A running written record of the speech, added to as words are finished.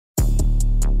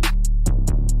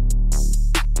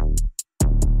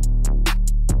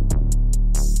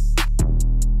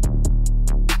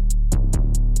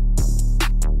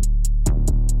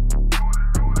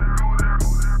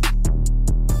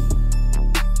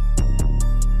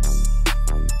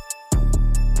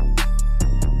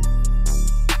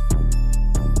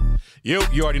Yo,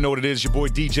 you already know what it is. Your boy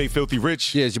DJ Filthy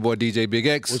Rich. Yeah, it's your boy DJ Big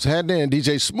X. What's happening?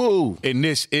 DJ Smooth. And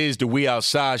this is the We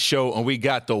Outside Show, and we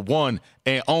got the one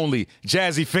and only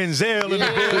Jazze Pha in the building.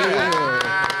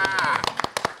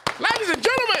 Ladies and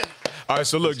gentlemen. All right,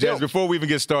 so look, Jazz, before we even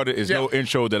get started, there's no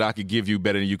intro that I could give you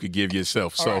better than you could give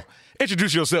yourself. So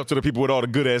introduce yourself to the people with all the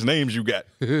good-ass names you got.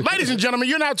 Ladies and gentlemen,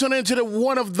 you're now tuning into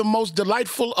one of the most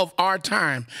delightful of our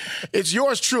time. It's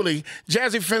yours truly,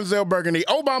 Jazze Pha Burgundy,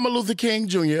 Obama Luther King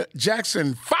Jr.,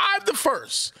 Jackson 5 the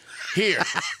First, here.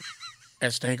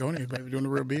 At Stank on it, baby, doing the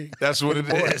real big. That's what it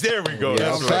is. There we go. Yeah,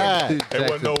 That's right. There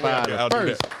wasn't no way I'll do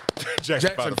First. that.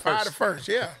 Jackson 5 the First,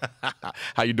 yeah.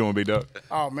 How you doing, big dog?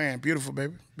 Oh, man, beautiful,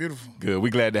 baby, beautiful. Good.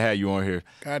 We glad to have you on here.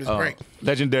 God is great.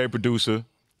 Legendary producer,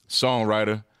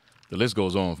 songwriter. The list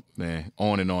goes on, man.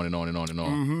 On and on and on and on and on.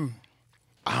 Mm-hmm.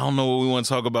 I don't know what we want to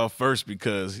talk about first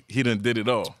because he done did it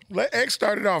all. Let X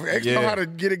start it off. X know how to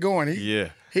get it going.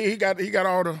 He got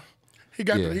all the he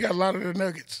got a lot of the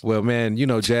nuggets. Well, man, you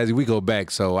know, Jazzy, we go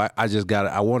back, so I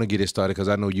want to get it started because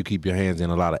I know you keep your hands in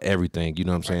a lot of everything. You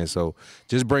know what I'm saying? So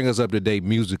just bring us up to date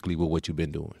musically with what you've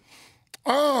been doing.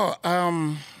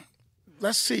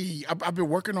 Let's see. I've been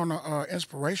working on an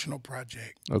inspirational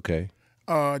project. Okay.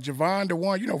 Javon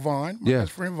DeWan, you know Vaughn, my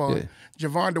best friend Vaughn. Yeah.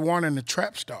 Javon DeWan and the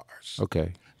Trap Stars.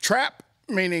 Okay. Trap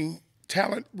meaning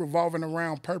talent revolving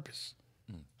around purpose.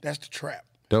 That's the trap.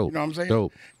 Dope. You know what I'm saying?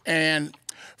 Dope. And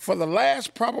for the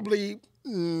last probably,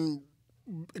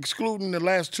 excluding the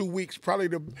last 2 weeks, probably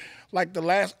the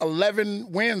last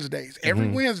 11 Wednesdays, every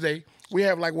Wednesday, we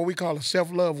have like what we call a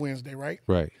self-love Wednesday, right?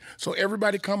 Right. So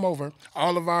everybody come over,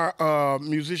 all of our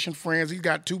musician friends, he's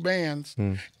got 2 bands,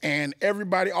 and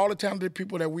everybody, all the talented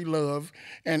people that we love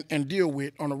and deal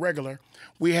with on a regular,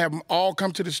 we have them all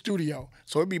come to the studio.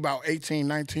 So it'd be about 18,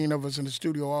 19 of us in the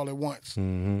studio all at once,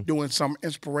 doing something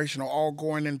inspirational, all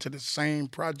going into the same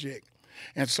project.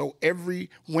 And so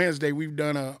every Wednesday we've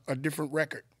done a different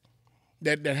record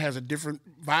that has a different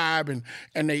vibe,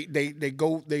 and they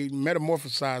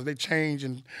metamorphosize, they change,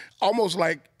 and almost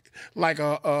like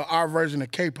our version of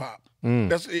K-pop.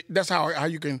 That's how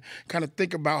you can kind of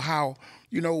think about how,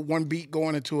 you know, one beat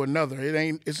going into another. It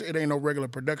ain't no regular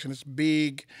production. It's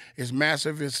big, it's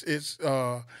massive,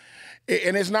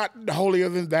 and it's not holier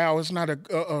than thou. It's not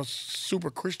a super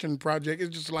Christian project.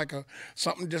 It's just like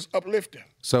something just uplifting.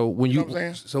 So when you know what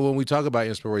I'm saying? So when we talk about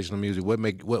inspirational music, what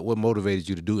motivated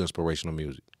you to do inspirational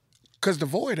music? Because the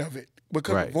void of it.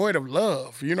 Because the void of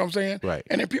love. You know what I'm saying? Right.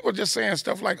 And then people just saying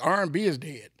stuff like R&B is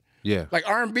dead. Yeah. Like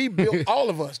R&B built all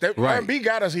of us. That R&B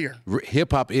got us here.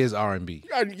 Hip hop is R&B.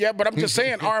 Yeah, but I'm just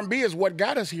saying R&B is what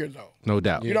got us here, though. No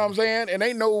doubt. You know what I'm saying? And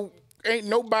ain't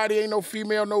nobody, ain't no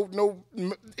female, no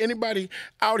anybody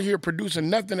out here producing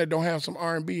nothing that don't have some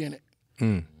R&B in it.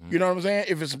 You know what I'm saying?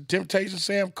 If it's Temptation,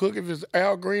 Sam Cooke, if it's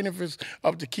Al Green, if it's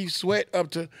up to Keith Sweat,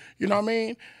 up to, you know what I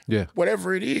mean? Yeah.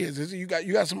 Whatever it is, you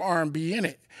got some R&B in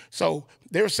it. So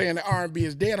they were saying that R&B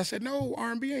is dead. I said, no,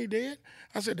 R&B ain't dead.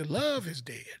 I said, the love is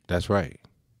dead. That's right.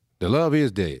 The love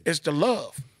is dead. It's the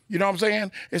love. You know what I'm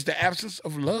saying? It's the absence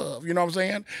of love. You know what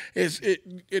I'm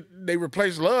saying? They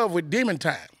replace love with demon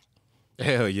time.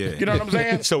 Hell yeah. You know what I'm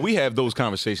saying? So we have those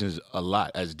conversations a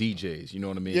lot as DJs, you know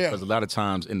what I mean? Yeah. Because a lot of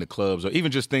times in the clubs or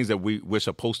even just things that we're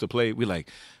supposed to play, we like,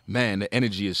 man, the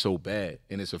energy is so bad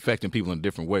and it's affecting people in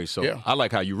different ways. So I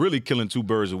like how you're really killing 2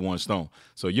 birds with one stone.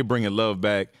 So you're bringing love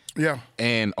back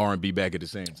and R&B back at the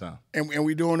same time. And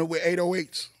we doing it with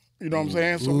 808s. You know what I'm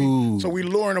saying? So we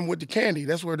luring them with the candy.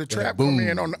 That's where the trap come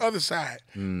in on the other side.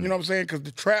 You know what I'm saying? Because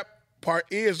the trap part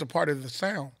is a part of the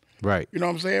sound. Right. You know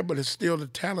what I'm saying? But it's still the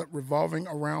talent revolving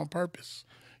around purpose.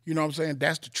 You know what I'm saying?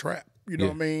 That's the trap. You know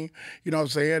what I mean? You know what I'm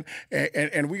saying?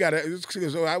 And we got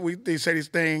to, they say this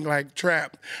thing like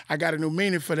trap. I got a new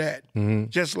meaning for that.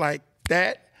 Just like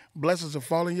that, blessings will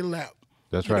fall in your lap.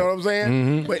 That's right. You know what I'm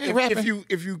saying? But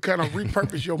if you kind of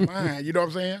repurpose your mind, you know what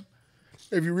I'm saying?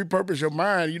 If you repurpose your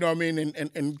mind, you know what I mean,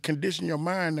 and condition your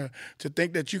mind to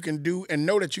think that you can do and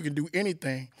know that you can do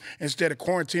anything instead of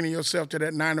quarantining yourself to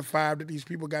that 9 to 5 that these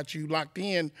people got you locked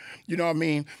in, you know what I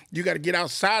mean? You got to get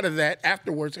outside of that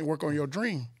afterwards and work on your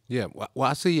dream. Yeah. Well,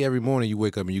 I see you every morning you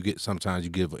wake up and sometimes you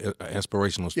give an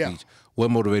inspirational speech. Yeah.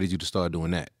 What motivated you to start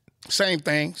doing that? Same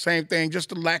thing. Just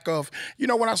the lack of, you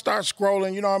know, when I start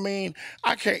scrolling, you know what I mean?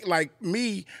 I can't, like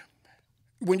me,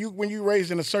 when you raised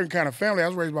in a certain kind of family, I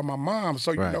was raised by my mom,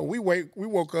 so you know we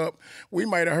woke up, we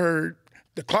might have heard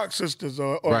the Clark Sisters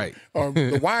or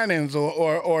the Winans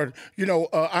or you know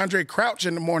Andre Crouch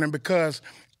in the morning because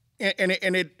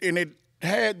it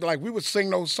had like we would sing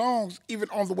those songs even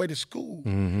on the way to school,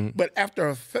 but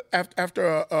after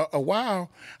a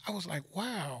while I was like,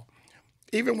 wow.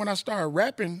 Even when I started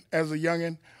rapping as a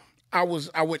youngin', I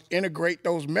would integrate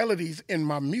those melodies in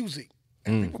my music.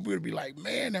 And people would be like,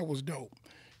 man, that was dope.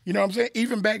 You know what I'm saying?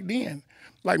 Even back then.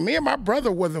 Like, me and my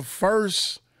brother were the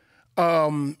first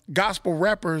gospel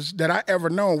rappers that I ever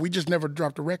known. We just never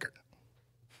dropped a record.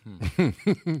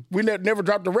 We never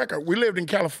dropped a record. We lived in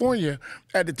California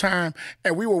at the time,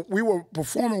 and we were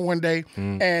performing one day,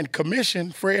 and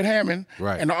Commission, Fred Hammond,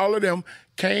 and all of them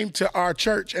came to our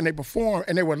church, and they performed,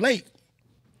 and they were late.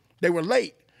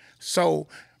 So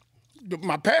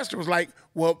my pastor was like,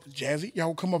 well, Jazzy,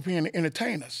 y'all come up here and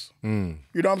entertain us. You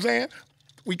know what I'm saying?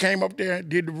 We came up there and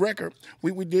did the record.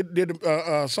 We did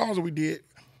the songs that we did.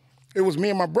 It was me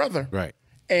and my brother. Right.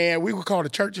 And we would call the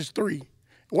Churches 3.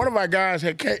 One of our guys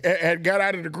had got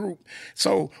out of the group.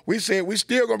 So we said, we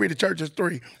still going to be the Churches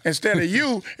 3. Instead of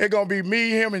you, it's going to be me,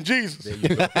 him, and Jesus. It's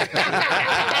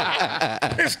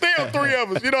still 3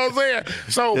 of us, you know what I'm saying?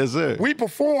 So yes, we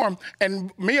performed, and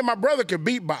me and my brother could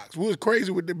beatbox. We was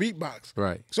crazy with the beatbox.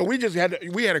 Right. So we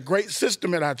had a great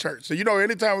system at our church. So, you know,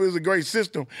 anytime it was a great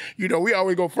system, you know, we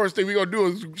always go, first thing we going to do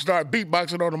is start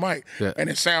beatboxing on the mic. Yeah. And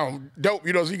it sound dope,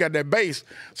 you know, so you got that bass.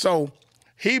 So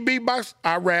he beatbox,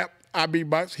 I rap. I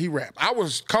beatbox, he rap. I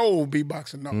was cold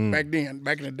beatboxing back then.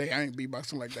 Back in the day, I ain't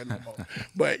beatboxing like that no more.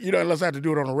 But, you know, unless I had to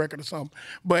do it on a record or something.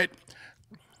 But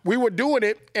we were doing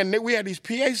it, and then we had these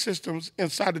PA systems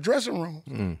inside the dressing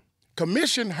room.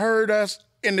 Commission heard us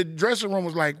in the dressing room,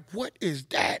 was like, what is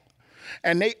that?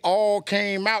 And they all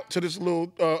came out to this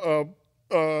little,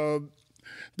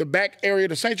 the back area of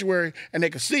the sanctuary, and they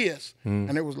could see us.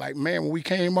 And it was like, man, when we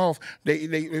came off,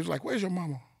 it was like, where's your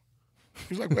mama?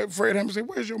 He was like, Fred Hammond said,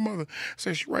 where's your mother? I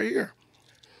said, she's right here.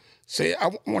 Said, I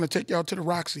want to take y'all to the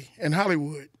Roxy in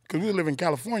Hollywood, because we live in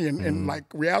California, in like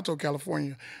Rialto,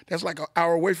 California. That's like an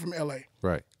hour away from L.A.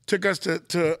 Right. Took us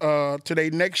to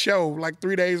their next show like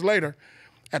 3 days later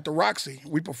at the Roxy.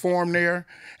 We performed there,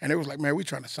 and it was like, man, we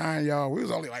trying to sign y'all. We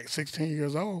was only like 16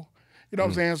 years old. You know what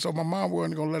I'm saying? So my mom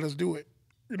wasn't going to let us do it.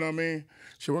 You know what I mean?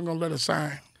 She wasn't going to let us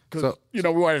sign, because, you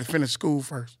know, we wanted to finish school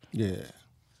first. Yeah.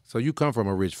 So you come from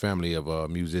a rich family of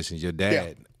musicians. Your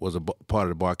dad was a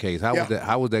part of the Barcades.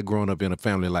 How was that growing up in a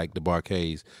family like the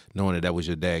Barcades, knowing that was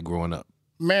your dad growing up?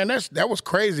 Man, that was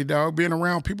crazy, dog. Being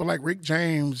around people like Rick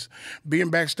James, being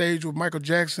backstage with Michael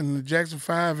Jackson, the Jazze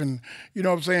Pha, and you know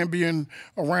what I'm saying, being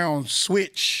around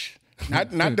Switch,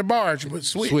 not the Barge, but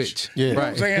Switch. Switch, yeah, you know what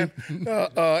I'm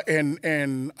saying,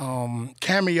 and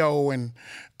Cameo, and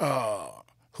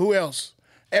who else?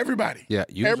 Everybody. Yeah,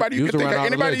 everybody you could think of.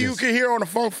 Anybody you could hear on the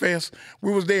Funk Fest,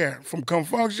 we was there. From Come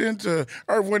Function to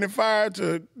Earth, Wind and Fire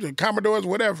to the Commodores,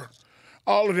 whatever.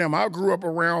 All of them. I grew up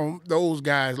around those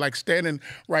guys, like standing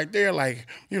right there, like,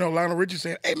 you know, Lionel Richie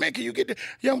saying, hey, man, can you get the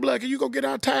young blood, can you go get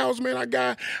our towels, man? I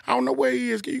don't know where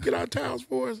he is. Can you get our towels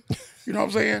for us? You know what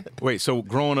I'm saying? Wait, so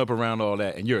growing up around all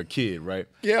that, and you're a kid, right?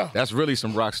 Yeah. That's really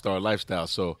some rock star lifestyle,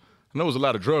 so I know there was a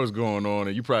lot of drugs going on,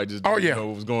 and you probably just didn't know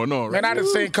what was going on, right? Man, I done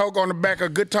seen coke on the back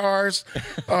of guitars,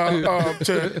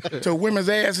 to women's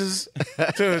asses,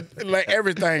 to like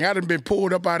everything. I done been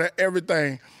pulled up out of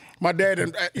everything. My dad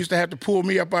used to have to pull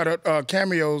me up out of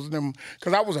cameos,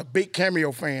 because I was a big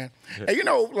Cameo fan. Yeah. And you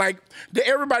know, like,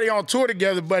 everybody on tour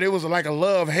together, but it was like a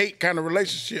love-hate kind of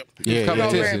relationship. Yeah,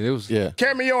 competition. It was,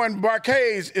 Cameo and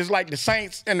Barcades is like the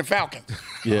Saints and the Falcons.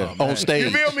 Yeah, on stage.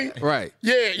 You feel me? Right.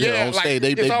 Yeah. On stage,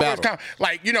 they battle.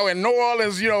 Like, you know, in New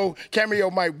Orleans, you know, Cameo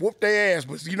might whoop their ass,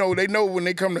 but, you know, they know when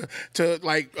they come to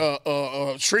like,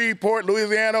 Shreveport,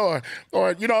 Louisiana,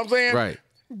 or you know what I'm saying? Right.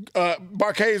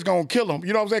 Barcade's gonna kill them,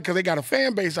 you know what I'm saying? Because they got a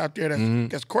fan base out there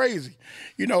that's crazy,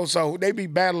 you know. So they be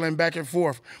battling back and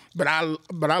forth. But I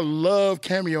love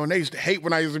Cameo, and they used to hate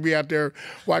when I used to be out there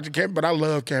watching Cameo. But I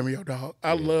love Cameo, dog.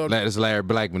 I love. That's Larry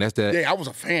Blackman. That's that. Yeah, I was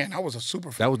a fan. I was a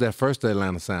super fan. That was that first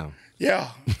Atlanta sound.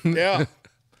 Yeah.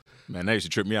 Man, that used to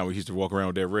trip me out. We used to walk around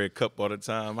with that red cup all the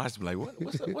time. I used to be like,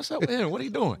 what's up with him? What are you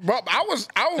doing? Bro, I was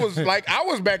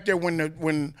back there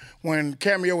when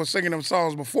Cameo was singing them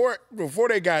songs before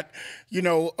they got, you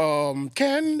know,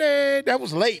 Candy. That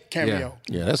was late Cameo.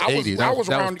 Yeah, that's 80s. I was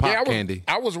around Pop Candy.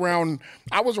 I was around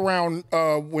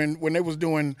when they was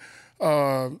doing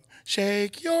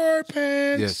Shake Your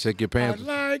Pants. Yeah, Shake Your Pants. I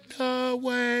like the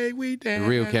way we dance. The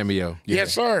real Cameo. Yeah.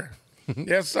 Yes, sir.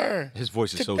 Yes, sir. His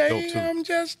voice is Today so dope, too. I'm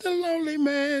just a lonely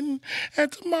man, and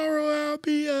tomorrow I'll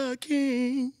be a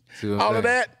king. All of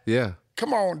that? Yeah.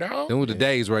 Come on, dog. Them were the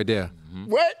days right there.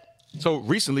 What? So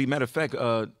recently, matter of fact,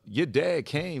 your dad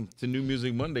came to New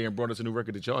Music Monday and brought us a new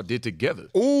record that y'all did together.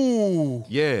 Ooh.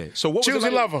 Yeah. So what was Choosy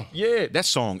it like? Lover. Yeah, that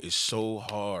song is so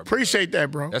hard. Bro. Appreciate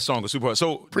that, bro. That song is super hard.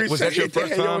 So was that your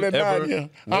first time ever working?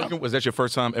 Was that your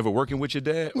first time ever working with your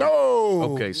dad?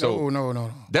 No. Okay, so no.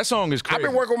 that song is crazy. I've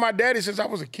been working with my daddy since I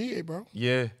was a kid, bro.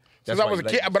 Yeah. since I was a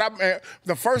kid. But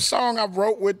the first song I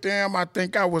wrote with them, I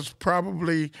think I was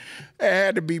probably, it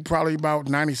had to be probably about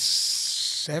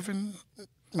 97.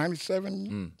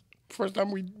 First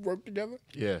time we worked together.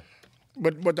 Yeah.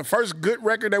 But the first good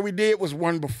record that we did was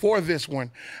one before this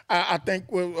one. I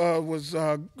think was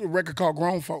a record called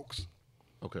Grown Folks.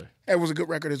 Okay. It was a good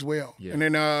record as well. Yeah. And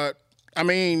then, I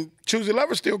mean, Choose Your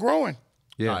Lover's still growing.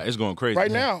 Yeah, it's going crazy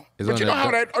right now. But you know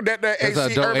how that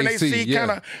AC, urban AC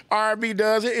kind of R&B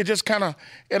does it? It just kind of,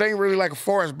 it ain't really like a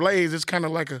Forest Blaze. It's kind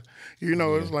of like a,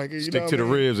 it's like, stick to the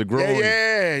ribs and grow.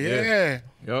 Yeah.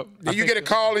 Yep. Then you get a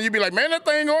call and you be like, man, that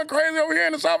thing going crazy over here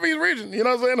in the Southeast region. You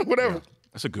know what I'm saying? Whatever. Yeah.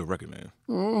 That's a good record, man.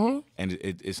 Mm-hmm. And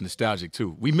it's nostalgic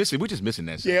too. We miss it. We're just missing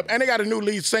that sound. Yeah, and they got a new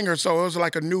lead singer, so it was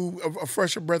like a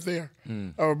fresher breath air,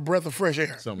 a breath of fresh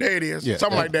air. There it is,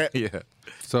 something like that. Yeah.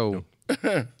 So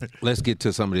let's get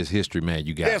to some of this history, man.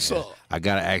 You got. Yes, sir. I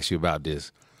gotta ask you about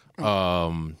this. Me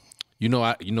and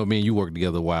you worked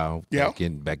together a while. Yeah.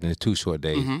 Back in the Too Short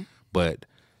days. Mm-hmm. But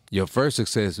your first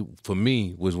success for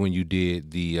me was when you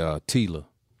did the Tila.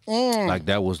 Like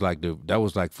that was like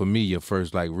for me your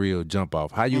first like real jump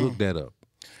off. How you look that up?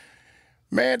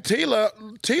 Man,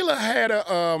 Tila had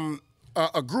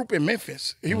a group in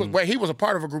Memphis. He was a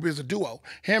part of a group. It was a duo.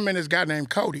 Him and this guy named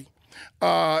Cody.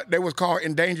 They was called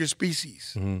Endangered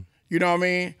Species. Mm-hmm. You know what I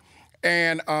mean?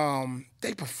 And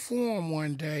they performed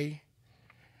one day.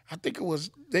 I think it was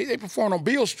they performed on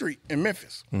Beale Street in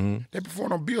Memphis. Mm-hmm. They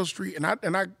performed on Beale Street, and I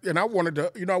wanted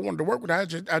to I wanted to work with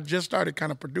it. I just started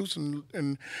kind of producing,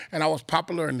 and I was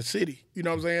popular in the city. You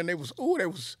know what I'm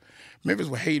saying? Memphis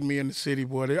was hating me in the city,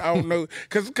 boy. I don't know,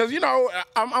 cause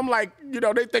I'm like,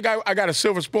 they think I got a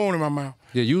silver spoon in my mouth.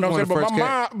 Yeah, you know what I'm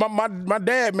saying? But my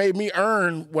dad made me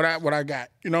earn what I got.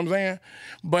 You know what I'm saying?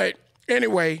 But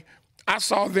anyway, I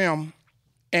saw them.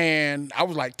 And I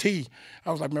was like, I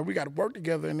was like, man, we got to work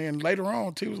together. And then later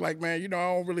on, T was like, man, I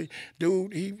don't really,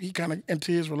 dude, he kind of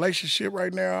into his relationship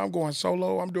right now. I'm going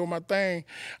solo. I'm doing my thing.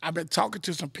 I've been talking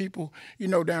to some people,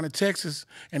 down in Texas,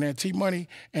 and then T-Money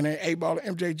and then A-Ball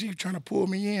and MJG trying to pull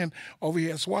me in over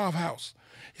here at Suave House.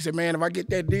 He said, man, if I get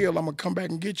that deal, I'm going to come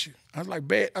back and get you. I was like,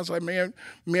 bet. I was like, man,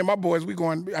 me and my boys, we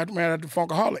going, at the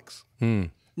Funkaholics.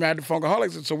 At the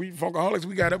Funkaholics. And so we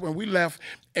got up and we left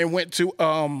and went to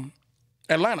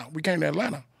Atlanta. We came to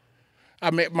Atlanta.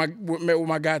 I met with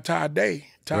my guy Todd Day.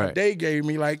 Todd Day gave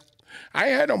me I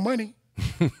ain't had no money.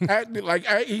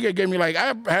 He gave me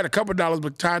I had a couple dollars,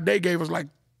 but Todd Day gave us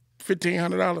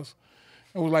 $1,500.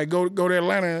 I was like, go to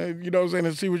Atlanta, you know what I'm saying,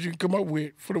 and see what you can come up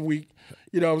with for the week.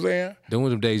 You know what I'm saying? Then one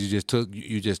of them days you just took.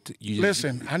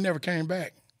 Listen, I never came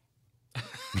back.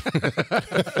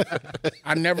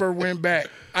 I never went back.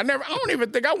 I don't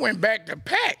even think I went back to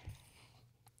pack.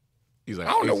 He's like,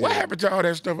 I don't know what happened to all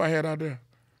that stuff I had out there.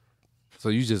 So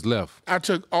you just left? I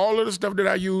took all of the stuff that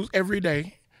I use every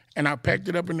day, and I packed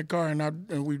it up in the car,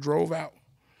 and we drove out.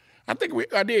 I think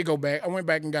I did go back. I went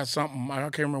back and got something. I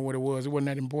can't remember what it was. It wasn't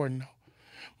that important,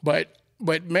 though.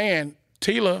 But man,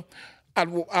 Tila,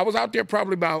 I was out there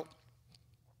probably about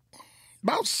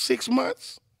 6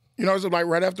 months. It was like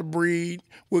right after Breed.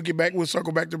 We'll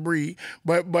circle back to Breed.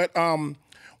 But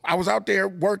I was out there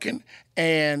working,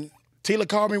 and Tila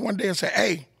called me one day and said,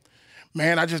 hey,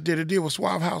 man, I just did a deal with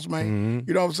Suave House, man. Mm-hmm.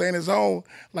 You know what I'm saying? It's on.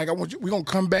 We're going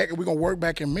to come back and we're going to work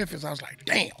back in Memphis. I was like,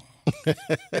 damn. You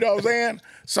know what I'm saying?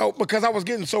 So, because I was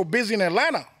getting so busy in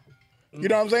Atlanta. You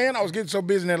know what I'm saying? I was getting so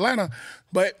busy in Atlanta.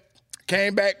 But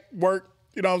came back, worked,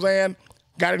 you know what I'm saying?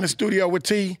 Got in the studio with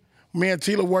T, me and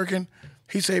Tila working.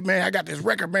 He said, man, I got this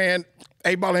record, man.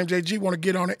 A-Ball MJG want to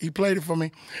get on it. He played it for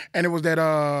me. And it was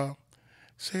that,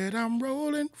 said I'm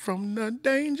rolling from the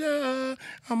danger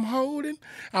I'm holding.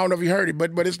 I don't know if you heard it, but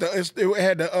it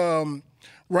had the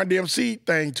Run DMC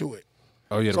thing to it.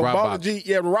 Oh yeah, the rock box.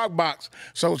 The rock box.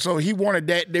 So he wanted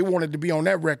that. They wanted to be on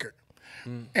that record,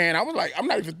 and I was like, I'm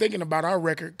not even thinking about our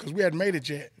record because we hadn't made it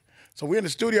yet. So we're in the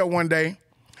studio one day,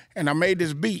 and I made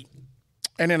this beat,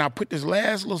 and then I put this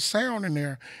last little sound in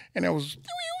there, and it was.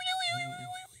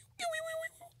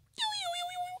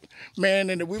 Man,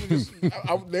 and we were just,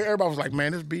 everybody was like,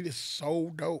 man, this beat is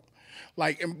so dope.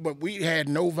 But we had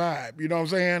no vibe, you know what I'm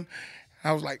saying?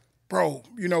 I was like, bro,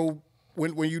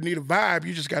 when you need a vibe,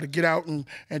 you just got to get out and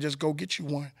just go get you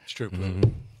one. Strip club.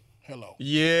 Mm-hmm. Hello.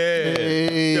 Yeah.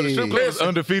 The strip club is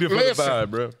undefeated for the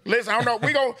vibe, bro. Listen, I don't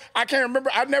know. I can't remember.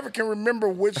 I never can remember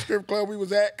which strip club we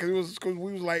was at because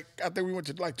we was I think we went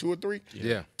to 2 or 3.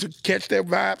 Yeah. To catch that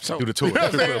vibe. So, do the tour. You know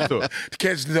to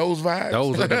catch those vibes.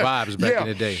 Those are the vibes back in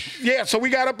the day. Yeah, so we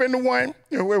got up into one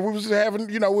We was having,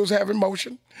 we was having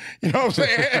motion. You know what I'm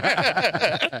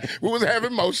saying? We was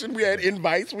having motion. We had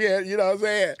invites. We had, you know what I'm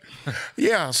saying?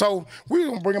 Yeah. So we was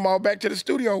gonna bring them all back to the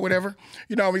studio or whatever.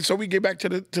 You know what I mean? So we get back to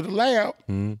the lab.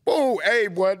 Boom. Hey,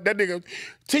 boy, that nigga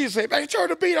T said, "Hey, turn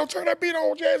the beat on. Turn that beat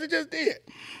on." Jazze just did.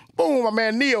 Boom, my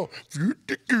man Neil,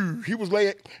 he was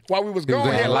laying, while we was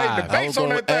going, he had laid the bass on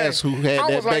that thing. Ask who had I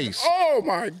that was like, bass. oh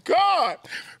my God.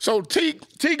 So T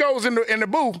goes in the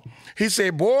booth. He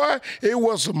said, boy, it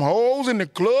was some hoes in the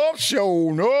club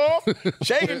showing up,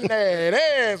 shaking that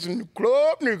ass in the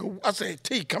club, nigga. I said,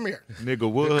 T, come here. Nigga,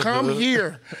 what? Come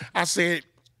here. I said,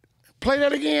 play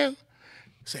that again?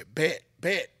 He said, bet.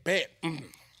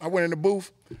 I went in the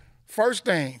booth. First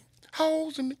thing,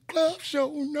 hoes in the club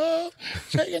showing up,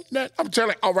 shaking that. I'm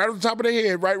telling you, right on the top of the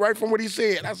head, right from what he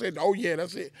said. I said, oh yeah,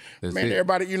 that's it. Man,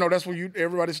 everybody, that's when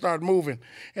everybody started moving.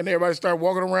 And everybody started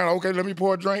walking around, okay, let me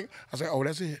pour a drink. I said, oh,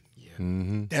 that's it.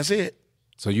 Yeah. That's it.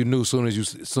 So you knew as soon as you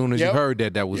heard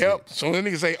that was it. So then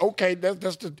nigga say, okay,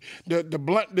 that's the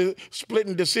blunt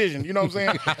splitting decision. You know what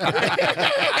I'm saying?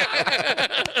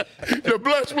 The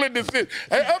blunt splitting decision.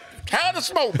 Hey, have the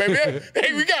smoke, baby.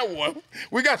 Hey, we got one.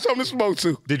 We got something to smoke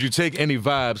to. Did you take any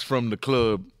vibes from the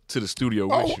club to the studio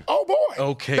with you? Oh boy.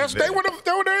 Okay. They were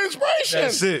the inspiration.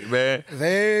 That's it, man.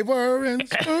 They were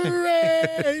inspiration.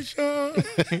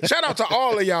 Shout out to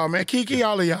all of y'all, man. Kiki,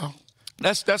 all of y'all.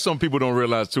 That's some people don't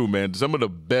realize too, man.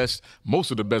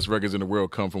 Most of the best records in the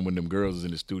world come from when them girls is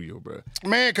in the studio, bro.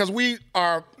 Man, because we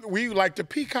like the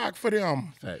peacock for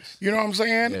them. Nice. You know what I'm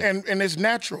saying? Yeah. And it's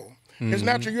natural. It's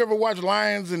natural. You ever watch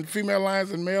lions and female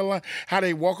lions and male lions, how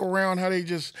they walk around, how they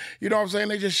just, you know what I'm saying?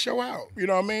 They just show out. You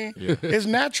know what I mean? Yeah. It's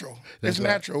natural. It's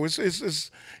natural. It's when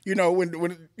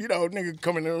nigga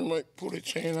come in there and like pull their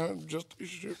chain out and just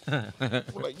shit.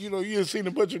 Like, you seen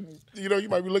a bunch of, you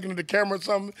might be looking at the camera or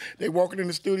something. They walking in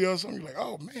the studio or something. You're like,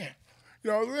 oh man.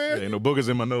 You know what I'm saying? There ain't no boogers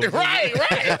in my nose. Right.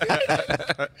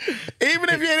 Even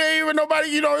if you ain't even nobody,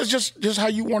 it's just how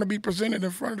you want to be presented in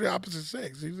front of the opposite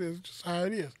sex. It's just how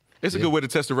it is. It's a good way to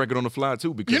test the record on the fly,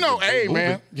 too. Because hey,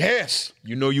 man, yes.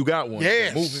 You know you got one.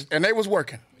 Yes. And they was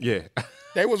working. Yeah.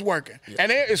 They was working. Yeah.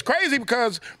 And it's crazy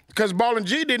because Ball and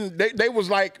G didn't, they was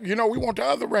like, we want the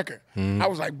other record. I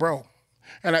was like, bro.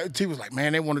 And T was like,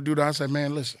 man, they want to do that. I said,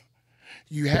 man, listen,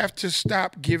 you have to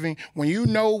stop giving, when you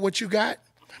know what you got,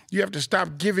 you have to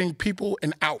stop giving people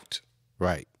an out.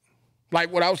 Right.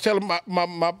 Like what I was telling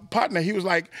my partner, he was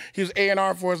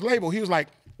A&R for his label. He was like,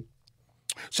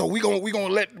 so we gonna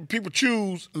let people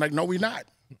choose. I'm like, no, we not.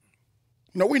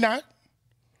 No, we not.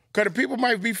 Because the people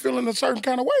might be feeling a certain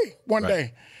kind of way one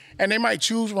day, and they might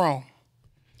choose wrong.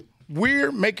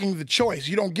 We're making the choice.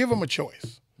 You don't give them a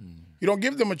choice. You don't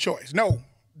give them a choice. No,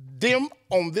 them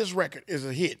on this record is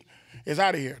a hit. It's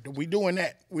out of here. We doing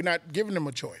that. We're not giving them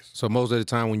a choice. So most of the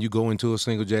time when you go into a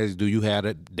single, Jazze, do you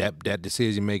have that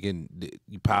decision making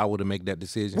power to make that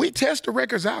decision? We test the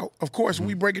records out. Of course,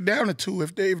 we break it down to two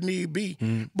if need be.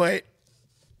 But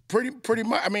pretty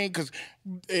much. I mean, because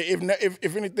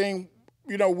if anything,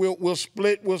 we'll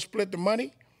split the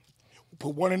money. We'll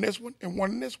put one in this one and one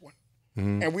in this one,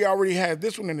 and we already have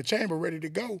this one in the chamber ready to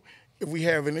go if we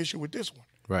have an issue with this one.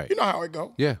 Right. You know how it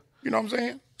go. Yeah. You know what I'm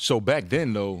saying? So back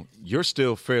then, though, you're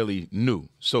still fairly new.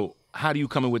 So how do you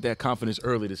come in with that confidence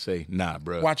early to say, nah,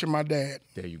 bro? Watching my dad.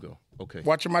 There you go. Okay.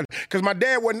 Because my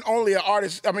dad wasn't only an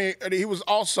artist. I mean, he was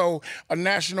also a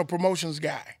national promotions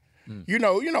guy. You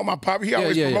know my pop, he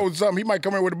always promotes something. He might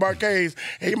come in with the Barcades,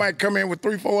 and he might come in with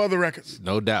 3-4 other records.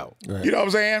 No doubt. Right. You know what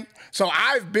I'm saying? So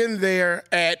I've been there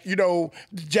at, the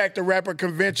Jack the Rapper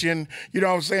convention, you know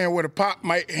what I'm saying, where the pop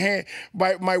might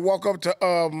walk up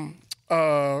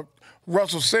to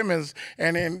Russell Simmons,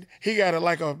 and then he got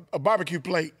a barbecue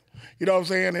plate. You know what I'm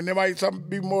saying? And there might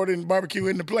be more than barbecue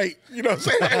in the plate. You know what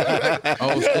I'm saying?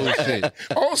 Old school shit.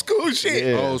 Old school shit.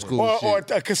 Yeah. Old school shit. Or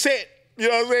a cassette. You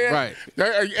know what I'm saying? Right.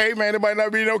 Hey, man, there might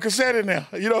not be no cassette in there.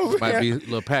 You know what I'm saying? Might be a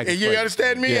little package. You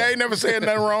understand me? Yeah. I ain't never said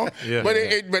nothing wrong.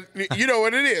 But you know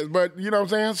what it is. But you know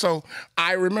what I'm saying? So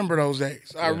I remember those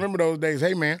days. I remember those days.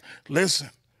 Hey, man, listen.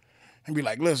 And be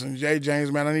like, listen, Jay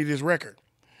James, man, I need this record.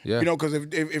 Yeah. Because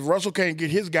if Russell can't get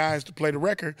his guys to play the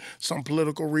record, some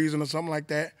political reason or something like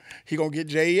that, he gonna get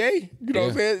J.A. You know what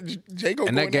I'm saying? Jay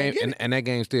gonna go in there and get it. And that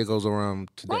game still goes around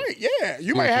today. Right, yeah.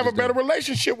 You might have a better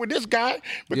relationship with this guy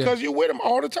because you're with him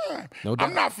all the time. No doubt.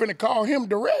 I'm not finna call him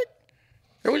direct.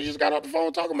 And we just got off the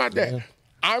phone talking about that. Yeah.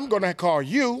 I'm gonna call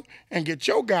you and get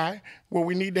your guy where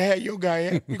we need to have your guy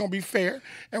at. We're gonna be fair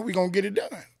and we're gonna get it done.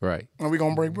 Right. And we're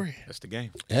gonna break bread. That's the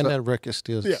game. And that record's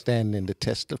still standing the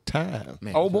test of time.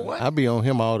 Man. Oh boy. I be on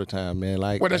him all the time, man.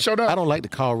 Like that showed up? I don't like to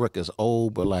call records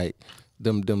old, but like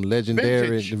them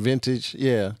legendary vintage,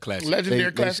 yeah, classic.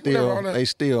 Legendary classic. They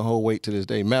still hold weight to this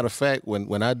day. Matter of fact,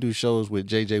 when I do shows with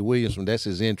J.J. Williamson, that's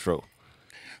his intro.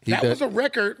 Was a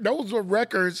record. Those were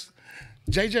records.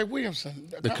 J.J. Williamson,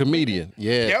 the comedian.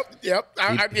 Yeah. Yep.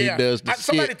 He does the skit.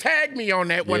 Somebody tagged me on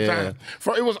that one time.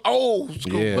 It was old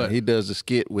school. Yeah, but he does the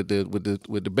skit with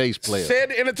the bass player. Said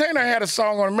the Entertainer had a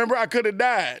song on. Remember, I Could Have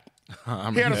Died.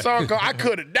 He had a song called "I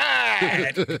Could Have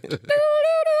Died."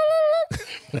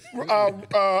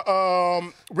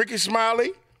 Ricky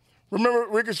Smiley. Remember,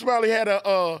 Ricky Smiley had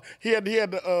the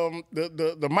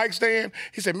mic stand.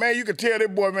 He said, "Man, you could tell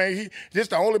that boy, man. This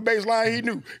the only bass line he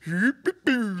knew." He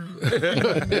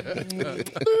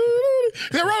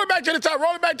said, "Roll it back to the top.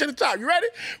 Roll it back to the top. You ready,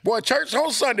 boy? Church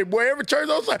on Sunday, boy. Every church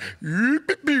on Sunday." You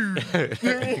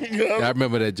know? I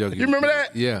remember that joke. You remember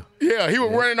that? Yeah. Yeah, he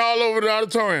was running all over the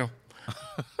auditorium.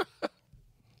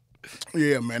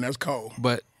 Yeah, man, that's cold.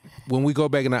 But when we go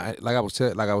back and like I was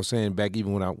saying back,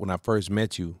 even when I first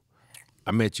met you,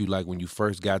 I met you like when you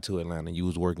first got to Atlanta. You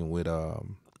was working with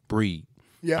Breed.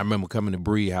 Yeah, I remember coming to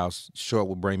Breed House. Short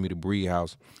would bring me to Breed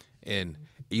House, and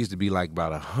it used to be like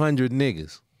about 100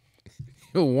 niggas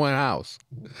in one house,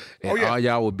 and all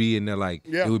y'all would be in there. Like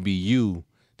it would be you,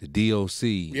 the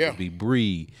DOC. It would be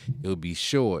Breed. It would be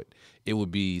Short. It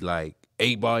would be like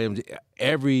 8 Ball.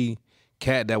 Every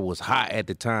cat that was hot at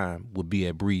the time would be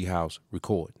at Breed House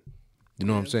recording. You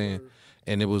know what I'm saying?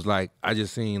 And it was like, I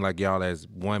just seen like y'all as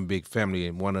one big family,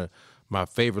 and one of my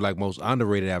favorite, like most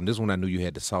underrated album. This one I knew you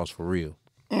had the sauce for real.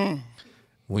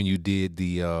 When you did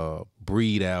the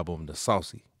Breed album, the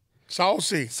Saucy.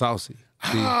 Saucy.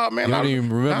 Man, you don't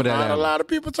even remember that album. A lot of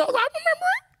people talk. I remember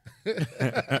it. Ain't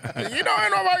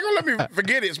nobody gonna let me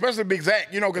forget it, especially Big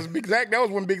Zach. Because Big Zach, that was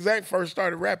when Big Zach first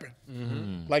started rapping.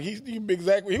 Mm-hmm. Like Big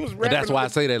Zach, he was rapping. And that's why I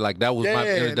say that. Like that was my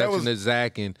introduction to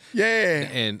Zach, and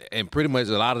pretty much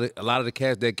a lot of the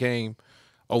cats that came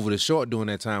over the Short during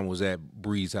that time was at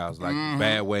Breed's house, like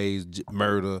Bad Ways,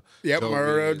 Murder. Yep,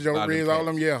 Murder, Joe Breeze, all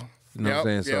them. Yeah, you know what I'm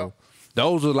saying. So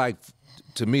those are like,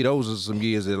 to me, those are some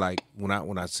years that like when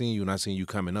I seen you and I seen you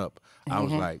coming up, I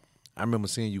was like, I remember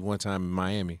seeing you one time in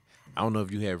Miami. I don't know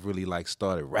if you had really like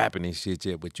started rapping and shit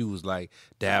yet, but you was like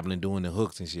dabbling, doing the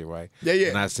hooks and shit, right? Yeah.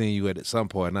 And I seen you at some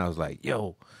point, and I was like,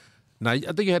 yo. Now I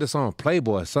think you had a song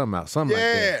Playboy or something like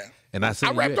that. And I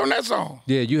rapped on that song.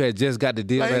 Yeah, you had just got the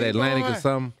deal at Atlantic or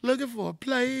something. Looking for a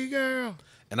playgirl.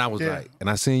 And I was like, and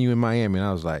I seen you in Miami, and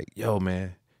I was like, yo,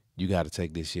 man, you got to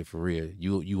take this shit for real.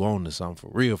 You own the song for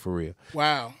real, for real.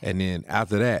 Wow. And then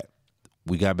after that,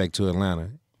 we got back to Atlanta.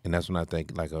 And that's when I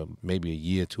think like maybe a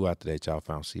year or two after that, y'all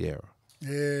found Sierra.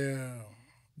 Yeah.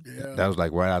 That was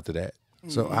like right after that.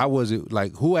 So how was it,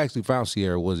 like, who actually found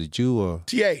Sierra? Was it you or?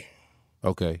 T.A.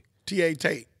 Okay. T.A.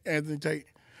 Tate, Anthony Tate.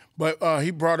 But he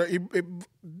brought her,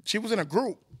 she was in a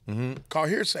group called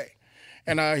Hearsay.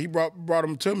 And he brought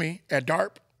them to me at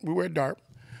DARP. We were at DARP.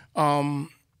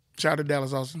 Shout out to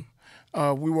Dallas Austin.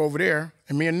 We were over there,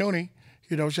 and me and Noonie,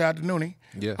 shout out to Noonie.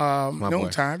 Yeah,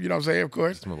 Noontime, you know what I'm saying, of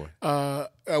course. That's my boy.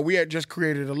 We had just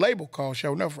created a label called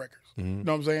Show Enough Records. You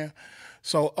know what I'm saying?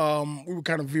 So we were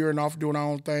kind of veering off, doing our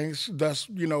own things, thus,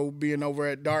 being over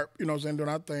at DARP, you know what I'm saying, doing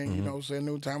our thing, saying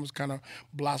Noontime was kind of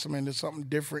blossoming into something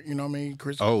different, you know what I mean?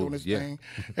 Chris was doing his thing.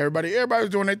 Everybody was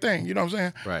doing their thing, you know what I'm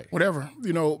saying? Right. Whatever,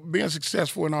 being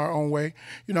successful in our own way,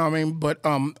 you know what I mean? But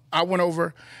I went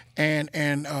over and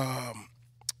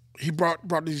he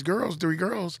brought these girls, 3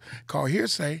 girls, called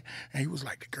Hearsay, and he was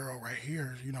like, the girl right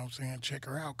here, you know what I'm saying, check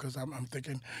her out, because I'm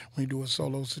thinking when you do a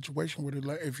solo situation with it,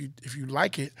 if you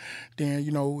like it, then,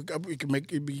 it can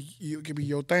be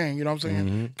your thing, you know what I'm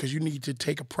saying? Because you need to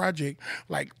take a project,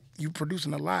 like, you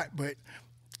producing a lot, but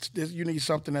you need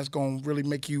something that's going to really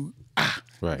make you, right.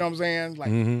 You know what I'm saying?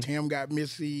 Like, Tim got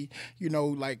Missy,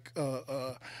 like,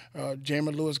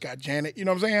 Jamie Lewis got Janet, you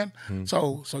know what I'm saying?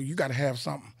 So you got to have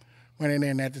something. And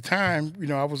then at the time,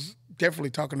 I was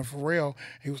definitely talking to Pharrell.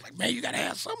 He was like, man, you got to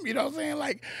have something, you know what I'm saying?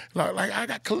 Like I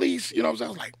got Khalees, you know what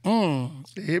I'm saying? I was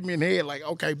like, It hit me in the head, like,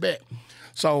 okay, bet.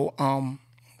 So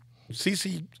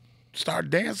Cece started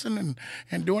dancing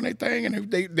and doing their thing, and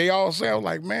they all sound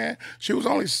like, man, she was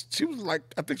like,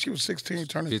 I think she was 16,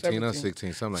 turning 15 17. or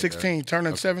 16, something like 16, that.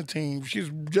 turning 17. She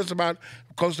was just about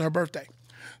close to her birthday.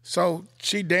 So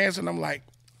she dancing, I'm like,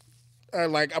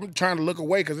 I'm trying to look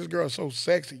away because this girl is so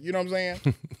sexy. You know what I'm saying?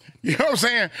 You know what I'm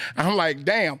saying? I'm like,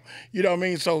 damn. You know what I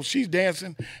mean? So she's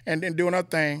dancing and then doing her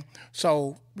thing.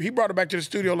 So he brought her back to the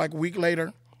studio like a week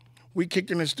later. We kicked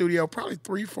in the studio probably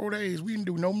 3-4 days. We didn't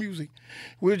do no music.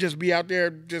 We would just be out there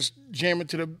just jamming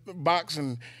to the box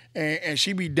and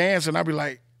she be dancing. I'd be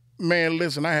like, man,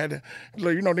 listen, I had to,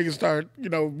 niggas start,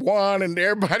 Juan and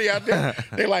everybody out there,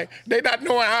 they not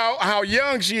knowing how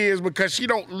young she is because she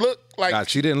don't look like. Nah,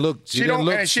 she didn't look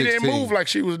 16. She didn't move like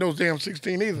she was no damn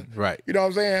 16 either. Right. You know what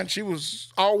I'm saying? She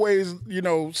was always,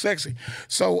 sexy.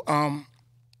 So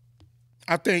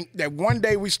I think that one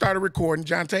day we started recording,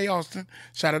 Jonte Austin,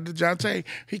 shout out to Jonte,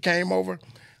 he came over.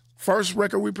 First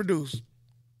record we produced,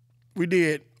 we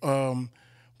did,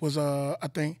 was, I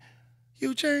think,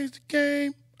 You Changed the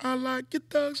Game, I Like Your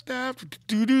Thug Style.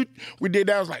 We did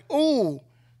that. I was like, ooh,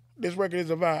 this record is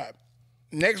a vibe.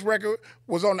 Next record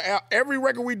was on the album. Every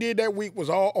record we did that week was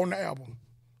all on the album.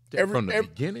 From the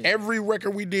beginning? Every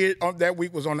record we did that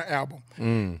week was on the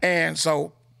album. And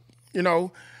so,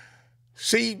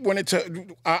 see, when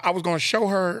I was going to show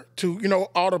her to,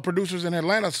 all the producers in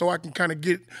Atlanta so I can kind of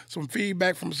get some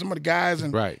feedback from some of the guys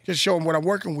and just show them what I'm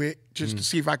working with, just to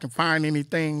see if I can find any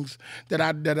things that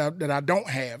I don't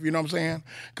have, you know what I'm saying?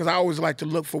 Because I always like to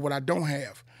look for what I don't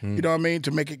have, you know what I mean,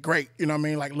 to make it great, you know what I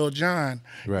mean? Like Lil Jon,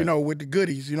 with the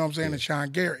goodies, you know what I'm saying, and Sean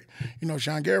Garrett.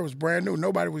 Sean Garrett was brand new.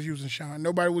 Nobody was using Sean.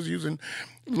 Nobody was using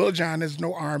Lil Jon. There's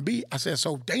no R&B. I said,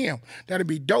 so damn, that'd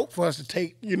be dope for us to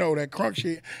take, that crunk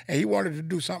shit. And he wanted to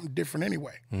do something different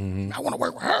anyway. I want to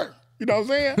work with her. You know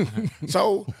what I'm saying?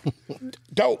 So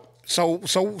dope. So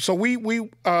we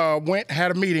went,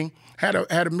 had a meeting, had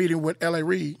a meeting with L.A.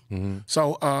 Reid.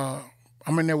 So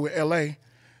I'm in there with L.A.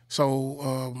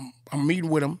 So I'm meeting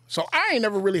with him. So I ain't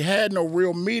never really had no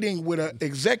real meeting with an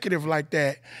executive like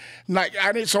that.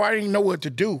 I didn't know what to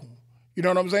do. You know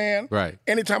what I'm saying? Right.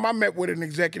 Anytime I met with an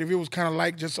executive, it was kind of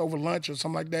like just over lunch or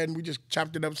something like that, and we just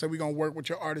chopped it up and said, we're going to work with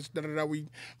your artist, we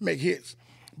make hits.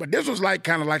 But this was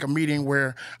kind of like a meeting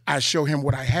where I show him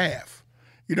what I have.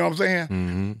 You know what I'm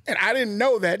saying? And I didn't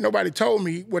know that. Nobody told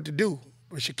me what to do.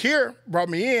 But Shakir brought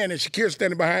me in, and Shakir's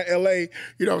standing behind L.A.,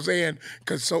 you know what I'm saying?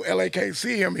 Because so L.A. can't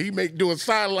see him. He doing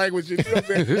sign language. You know what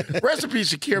I'm saying? Recipe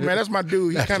Shakir, man. That's my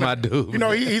dude. That's my dude.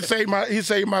 He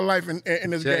saved my life in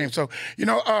this game. So,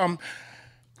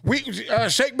 we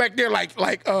Shake back there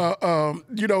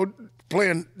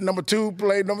playing number 2,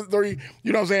 playing number 3,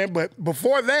 you know what I'm saying? But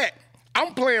before that,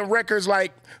 I'm playing records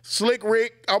like Slick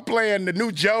Rick. I'm playing the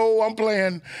new Joe. I'm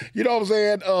playing, you know what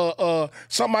I'm saying?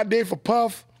 Something I did for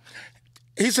Puff.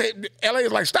 He said, LA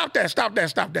is like, stop that.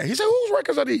 He said, whose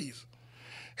records are these?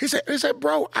 He said,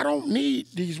 bro, I don't need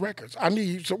these records. I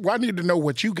need to know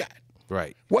what you got.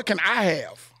 Right. What can I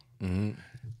have?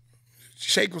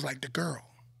 Shake was like, the girl.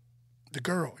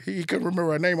 He couldn't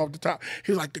remember her name off the top.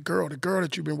 He was like, the girl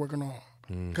that you've been working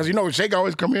on. Because, Shake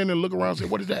always come in and look around and say,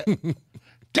 what is that?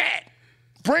 That.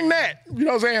 Bring that. You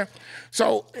know what I'm saying?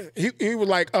 So he was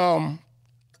like,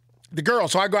 the girl.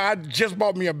 So I just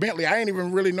bought me a Bentley. I ain't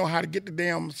even really know how to get the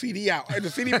damn CD out. The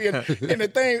CD be in the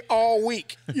thing all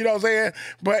week. You know what I'm saying?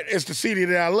 But it's the CD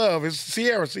that I love. It's the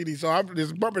Sierra CD. So I'm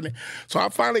just bumping it. So I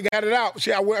finally got it out.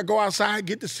 I go outside,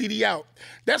 get the CD out.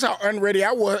 That's how unready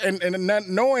I was. And not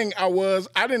knowing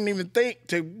I didn't even think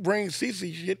to bring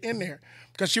CeCe shit in there.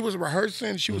 Because she was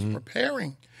rehearsing, she was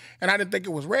preparing. And I didn't think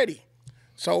it was ready.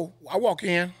 So I walk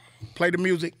in, play the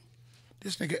music.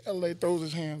 This nigga LA throws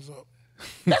his hands up.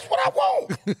 That's what I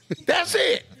want. That's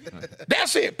it.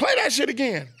 Play that shit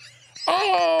again.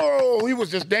 Oh, he was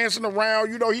just dancing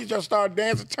around. He just started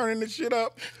dancing, turning the shit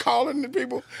up, calling the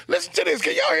people. Listen to this.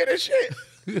 Can y'all hear this shit?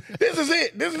 This is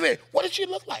it. What does she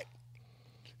look like?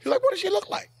 He's like, what does she look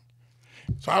like?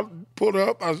 So I pulled her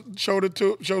up. I showed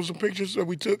some pictures that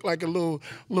we took, like a little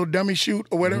dummy shoot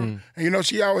or whatever. And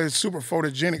she always super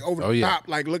photogenic, over the top,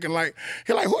 like looking like,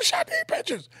 he's like, who shot these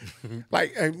pictures?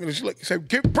 Like, she said,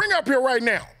 bring her up here right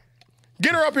now.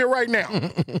 Get her up here right now.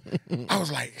 I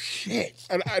was like, shit.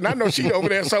 And I know she over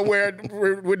there somewhere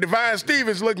with Divine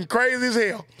Stevens looking crazy as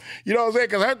hell. You know what I'm saying?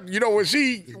 Because, when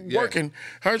she working,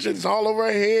 her shit's all over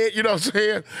her head. You know what I'm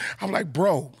saying? I'm like,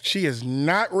 bro, she is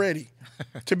not ready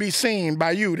to be seen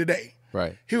by you today.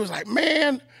 Right. He was like,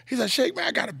 man, he said, Shake, man,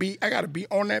 I gotta be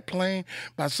on that plane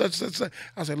by such.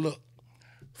 I said, look,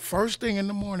 first thing in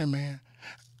the morning, man,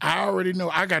 I already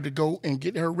know I got to go and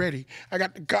get her ready.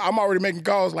 I'm already making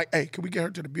calls like, hey, can we get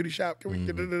her to the beauty shop? Can we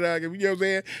get you know what I'm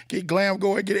saying? Get glam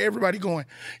going, get everybody going.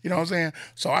 You know what I'm saying?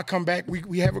 So I come back,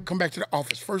 we have her come back to the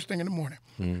office first thing in the morning.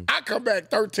 I come back,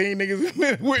 13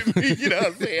 niggas with me, you know what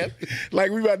I'm saying?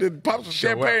 Like we about to pop some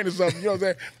champagne or something, you know what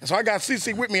I'm saying? So I got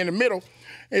CeCe with me in the middle.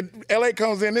 And LA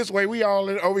comes in this way, we all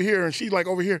over here, and she's like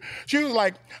over here. She was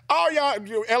like, all y'all,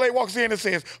 LA walks in and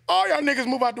says, all y'all niggas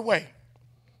move out the way.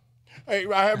 Hey,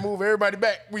 I had to move everybody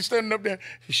back. We standing up there.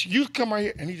 You come right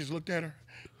here. And he just looked at her,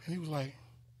 and he was like,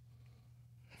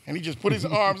 and he just put his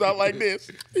arms out like this.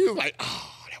 He was like,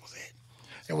 oh, that was it.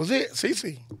 That was it,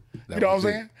 CeCe. You know what I'm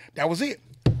saying? That was it.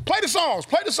 Play the songs.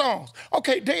 Play the songs.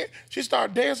 Okay, she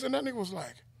started dancing. That nigga was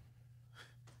like,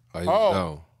 he was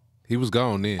gone. He was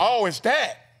gone then. oh, it's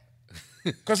that.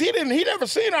 Because he never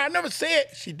seen her. I never said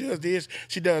she does this,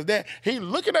 she does that. He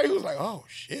looked at her, he was like, oh,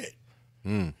 shit.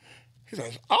 He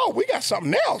says, oh, we got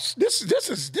something else. This.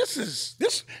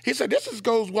 He said,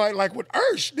 goes like with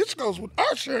Ursh. This goes with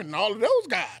Usher and all of those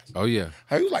guys. Oh, yeah.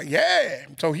 He was like, yeah.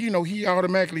 So, he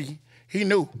automatically, he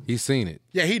knew. He seen it.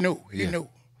 Yeah, he knew. He knew.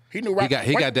 He knew right.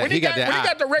 He got that. When he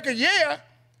got the record,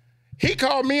 he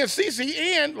called me and Cece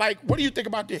in, like, what do you think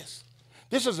about this?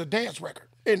 This is a dance record,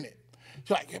 isn't it?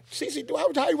 She's like, Cece,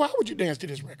 why would you dance to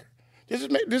this record? Does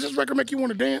this record make you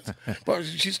want to dance? But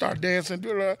she started dancing,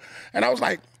 and I was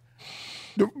like,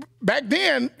 back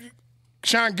then,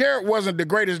 Sean Garrett wasn't the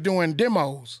greatest doing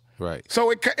demos. Right.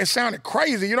 So it sounded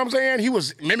crazy. You know what I'm saying? He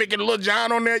was mimicking Lil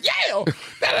Jon on there. Yeah.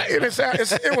 And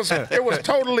it was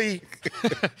totally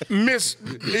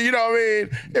you know what I mean?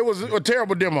 It was a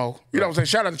terrible demo. You know what I'm saying?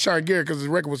 Shout out to Sean Garrett because his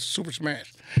record was super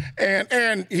smash.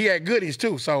 And he had goodies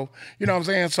too. So, you know what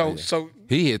I'm saying? So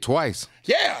he hit twice.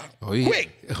 Yeah. Oh, yeah.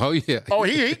 Quick. Oh, yeah. Oh,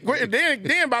 he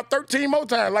then about 13 more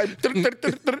times. Like, you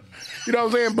know what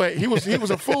I'm saying? But he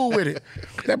was a fool with it.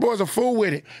 That boy's a fool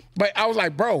with it. But I was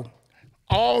like, bro,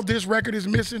 all this record is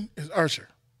missing is Usher.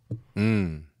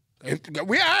 We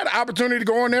had an opportunity to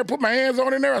go in there, put my hands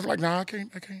on in there. I was like, nah, I can't.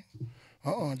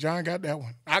 John got that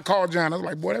one. I called John. I was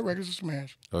like, boy, that record's a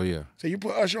smash. Oh, yeah. So you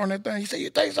put Usher on that thing? He said, you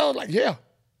think so? I was like, yeah.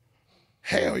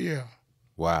 Hell yeah.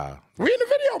 Wow. We in the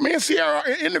video. Me and Sierra are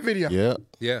in the video. Yeah.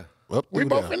 Yeah. We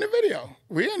both in the video.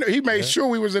 He made sure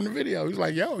we was in the video. He was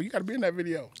like, yo, you got to be in that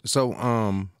video. So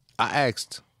I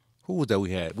asked, who was that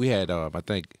we had? We had, I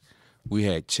think, we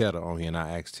had Cheddar on here, and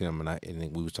I asked him,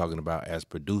 and we was talking about as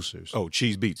producers. Oh,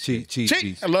 Cheese Beats.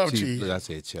 Cheese. I love Cheese. Look, I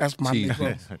said Cheddar. That's my Cheese.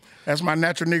 Negro. That's my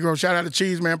natural Negro. Shout out to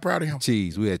Cheese, man. Proud of him.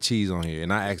 Cheese. We had Cheese on here,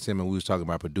 and I asked him, and we was talking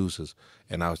about producers,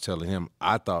 and I was telling him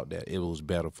I thought that it was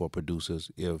better for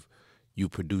producers if you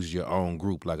produce your own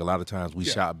group. Like a lot of times we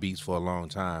shot beats for a long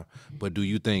time, but do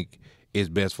you think it's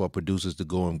best for producers to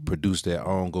go and produce their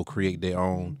own, go create their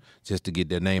own, just to get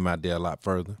their name out there a lot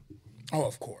further? Oh,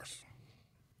 of course.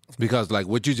 Because like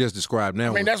what you just described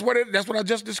now. I mean, that's what I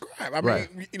just described. I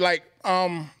mean, like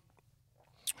and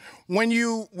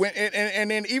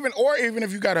then even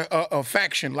if you got a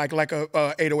faction like a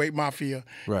 808 Mafia,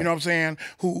 right. You know what I'm saying?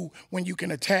 Who when you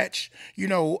can attach, you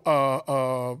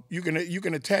know, you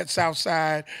can attach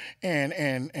Southside and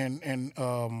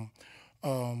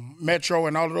Metro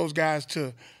and all of those guys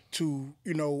to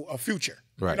you know a Future.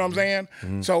 Right. You know what I'm saying?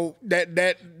 Mm-hmm. So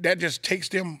that just takes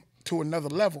them to another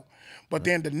level. But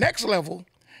then the next level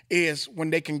is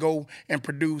when they can go and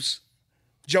produce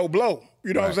Joe Blow.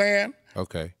 You know what I'm saying?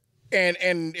 Okay.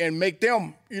 And make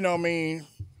them, you know what I mean,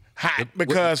 hot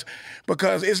because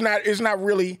it's not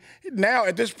really now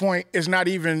at this point it's not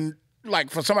even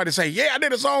like for somebody to say, yeah, I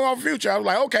did a song on Future. I was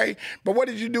like, okay, but what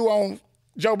did you do on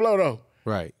Joe Blow though?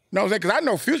 Right. You know what I'm saying? Because I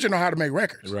know Future know how to make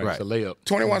records. Right. It's a layup.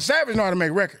 21 Savage know how to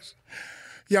make records.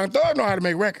 Young Thug know how to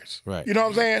make records. Right. You know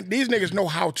what I'm saying? These niggas know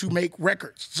how to make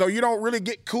records. So you don't really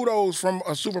get kudos from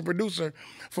a super producer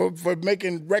for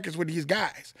making records with these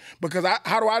guys. Because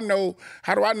how do I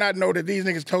not know that these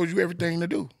niggas told you everything to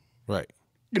do? Right.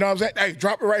 You know what I'm saying? Hey,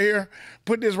 drop it right here.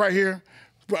 Put this right here.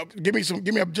 Give me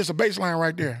just a bass line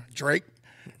right there. Drake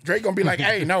gonna be like,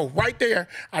 hey, no, right there.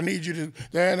 I need you to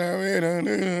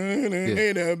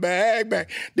back.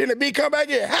 Then the beat come back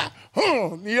in. You know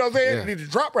what I'm saying? Yeah. You need to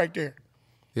drop right there.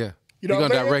 Yeah. You know He's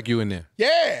gonna what I'm direct you in there.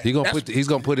 Yeah. He's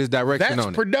gonna put his direction on it.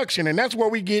 That's production, and that's where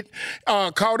we get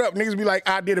caught up. Niggas be like,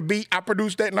 I did a beat, I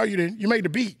produced that. No, you didn't. You made the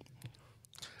beat.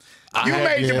 You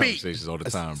made the beat. Conversations all the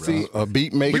time, bro. See, a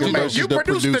beat maker versus You the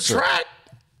produced producer. the track,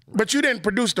 but you didn't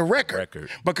produce the record.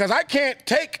 Because I can't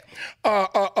take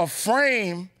a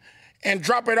frame and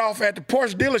drop it off at the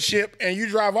Porsche dealership and you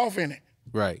drive off in it.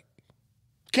 Right.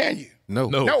 Can you? No.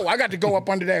 I got to go up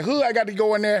under that hood. I got to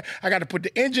go in there. I got to put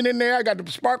the engine in there. I got the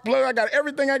spark plug. I got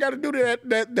everything I got to do to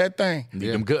that thing. Need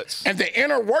them guts. And the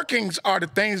inner workings are the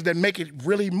things that make it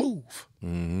really move.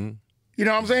 Mm-hmm. You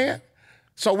know what I'm saying?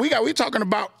 So we talking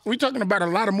about a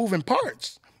lot of moving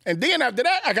parts. And then after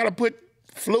that, I got to put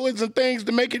fluids and things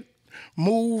to make it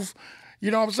move.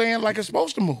 You know what I'm saying? Like it's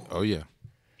supposed to move. Oh yeah.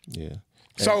 Yeah.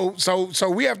 So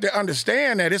we have to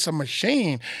understand that it's a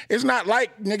machine. It's not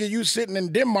like, nigga, you sitting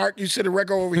in Denmark, you sit a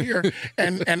record over here,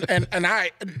 and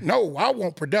I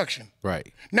want production.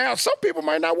 Right. Now, some people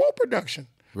might not want production.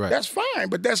 Right. That's fine,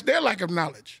 but that's their lack of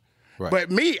knowledge. Right. But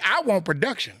me, I want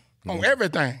production on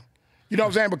everything. You know what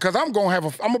I'm saying? Because I'm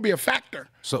gonna be a factor.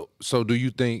 So do you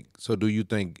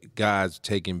think guys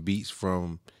taking beats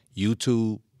from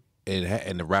YouTube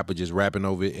and the rapper just rapping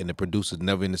over it, and the producer's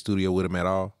never in the studio with him at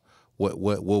all, what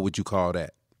would you call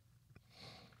that?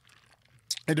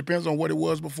 It depends on what it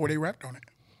was before they rapped on it.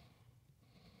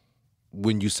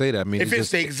 When you say that, I mean, if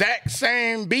it's the exact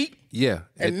same beat,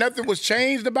 and nothing was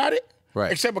changed about it,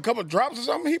 right, except a couple of drops or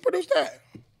something, he produced that.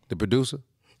 The producer?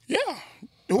 Yeah,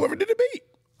 whoever did the beat,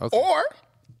 or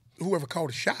whoever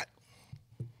called a shot.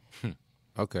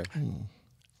 Okay.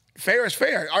 Fair is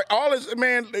fair. All is,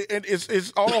 man,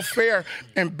 it's all fair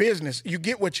in business. You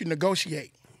get what you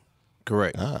negotiate.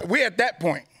 Correct. We're at that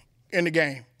point in the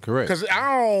game. Correct. Because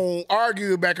I don't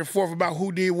argue back and forth about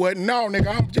who did what. No, nigga,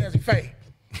 I'm Jazze Pha.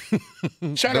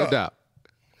 Shut up. No doubt.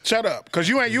 Shut up. Because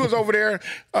you was over there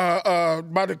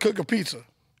about to cook a pizza.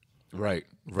 Right.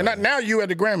 And now you at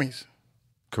the Grammys.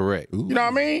 Correct. You know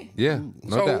what I mean? Yeah.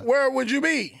 No doubt. Where would you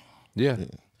be? Yeah.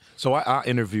 So I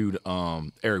interviewed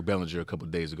Eric Bellinger a couple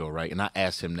of days ago, right? And I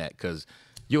asked him that because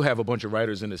you'll have a bunch of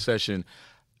writers in the session.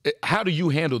 How do you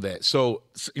handle that? So,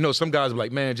 some guys are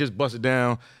like, man, just bust it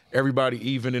down, everybody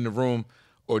even in the room.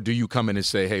 Or do you come in and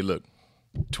say, hey, look,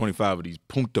 25 of these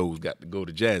puntos got to go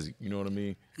to Jazzy. You know what I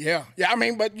mean? Yeah. I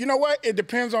mean, but you know what? It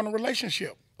depends on the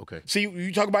relationship. Okay. See,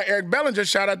 you talk about Eric Bellinger.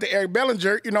 Shout out to Eric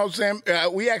Bellinger. You know what I'm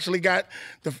saying? We actually got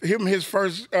his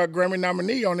first Grammy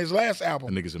nominee on his last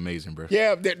album. That nigga's amazing, bro.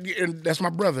 Yeah, that's my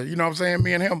brother. You know what I'm saying?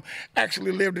 Me and him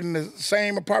actually lived in the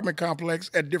same apartment complex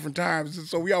at different times. And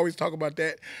so we always talk about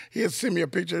that. He'll send me a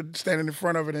picture standing in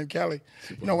front of it in Cali,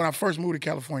 when I first moved to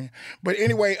California. But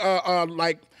anyway,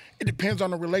 it depends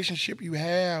on the relationship you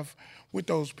have with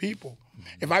those people.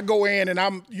 If I go in and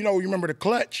I'm, you remember the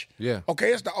clutch? Yeah.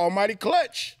 Okay, it's the almighty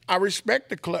clutch. I respect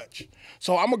the clutch.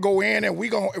 So I'm gonna go in and they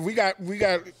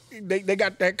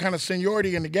got that kind of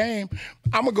seniority in the game.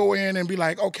 I'm gonna go in and be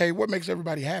like, okay, what makes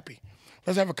everybody happy?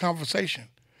 Let's have a conversation.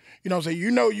 Say,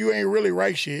 you ain't really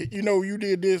right shit. You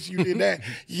did this, you did that.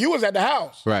 You was at the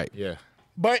house. Right. Yeah.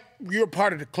 But you're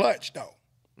part of the clutch though.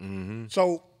 Mm-hmm.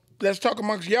 So let's talk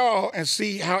amongst y'all and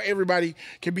see how everybody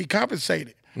can be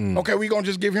compensated. Okay, we gonna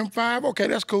just give him 5? Okay,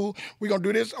 that's cool. We gonna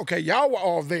do this? Okay, y'all were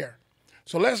all there.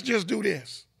 So let's just do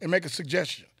this and make a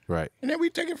suggestion. Right. And then we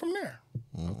take it from there.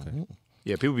 Okay.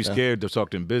 Yeah, people be scared to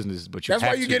talk in business, but you That's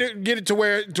why you get it to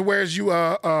where you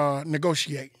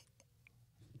negotiate.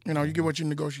 You get what you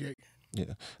negotiate.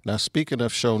 Yeah. Now, speaking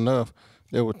of Show Enough,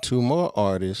 there were 2 more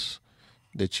artists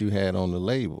that you had on the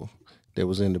label that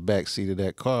was in the back seat of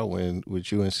that car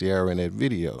with you and Sierra in that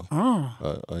video.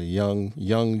 Oh. A young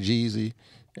Jeezy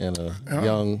and a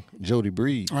young Jody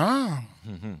Breeze. Oh.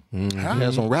 Mm-hmm. You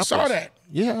had some rappers. I saw that.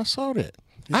 Yeah, I saw that.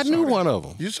 I knew one of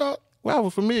them. You saw it? Well, I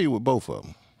was familiar with both of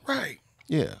them. Right.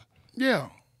 Yeah. Yeah.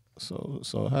 So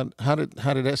how did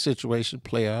that situation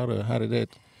play out, or how did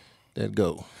that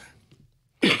go?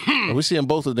 We're seeing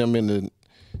both of them in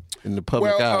the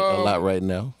public eye a lot right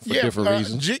now for different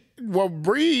reasons.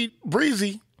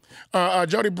 Breezy,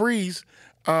 Jody Breeze,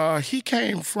 he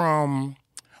came from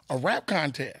a rap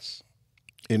contest.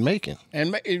 In Macon.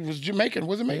 And it was Jamaican,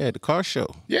 was it Macon? Yeah, the car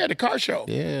show. Yeah, the car show.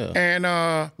 Yeah. And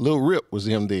Lil Rip was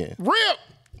him then. Rip!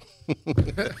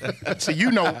 So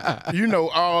you know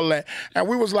all that. And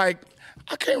we was like,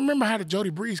 I can't remember how the Jody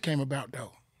Breeze came about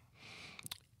though.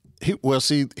 He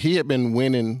had been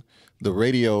winning the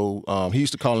radio. He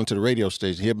used to call into the radio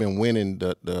station. He had been winning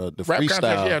the rap freestyle.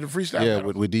 Contest, yeah, the freestyle. Yeah,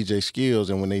 with DJ Skills.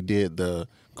 And when they did the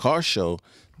car show,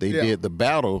 they did the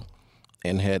battle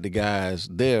and had the guys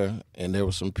there. And there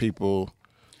were some people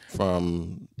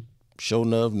from Show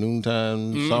Enough,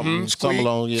 Noontime, something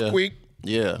along. Yeah, Squeak.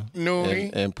 Yeah.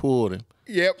 Noonie. And pulled him.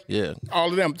 Yep. Yeah. All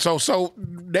of them. So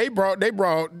they brought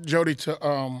Jody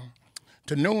to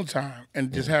Noontime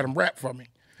and just had him rap for me.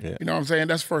 Yeah. You know what I'm saying?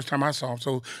 That's the first time I saw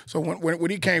him. So when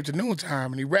he came to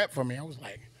Noontime and he rapped for me, I was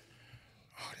like,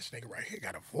 oh, this nigga right here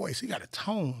got a voice. He got a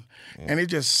tone. Yeah. And it's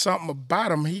just something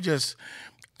about him.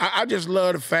 I just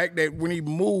love the fact that when he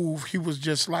moved, he was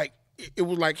just like, it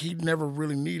was like he never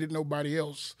really needed nobody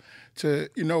else to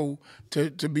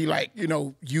be like,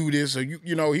 you this or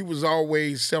he was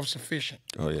always self-sufficient.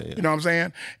 Oh yeah. You know what I'm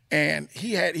saying? And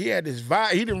he had this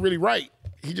vibe. He didn't really write.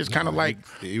 He just kind of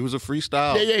he was a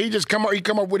freestyle. Yeah. He just come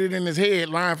up with it in his head,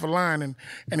 line for line,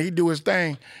 and he do his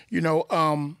thing. Jody,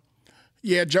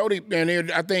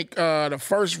 and I think the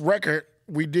first record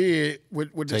we did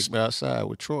with Take Me Outside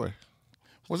with Troy.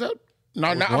 Was that? No,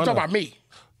 I'm talking about me.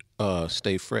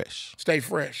 Stay Fresh. Stay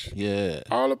Fresh. Yeah.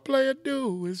 All a player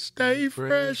do is stay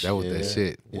fresh. That was that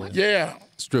shit. Yeah.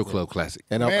 Strip club classic.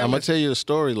 And I'm gonna tell you a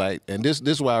story, and this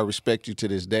is why I respect you to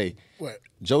this day. What?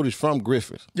 Jody's from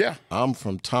Griffith. Yeah. I'm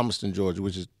from Thomaston, Georgia,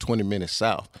 which is 20 minutes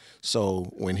south.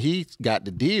 So when he got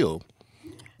the deal,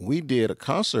 we did a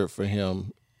concert for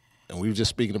him and we were just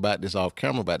speaking about this off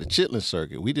camera about the Chitlin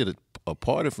circuit. We did a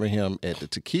party for him at the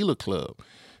Tequila Club.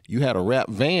 You had a rap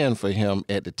van for him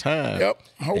at the time. Yep.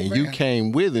 And you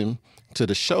came with him to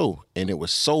the show, and it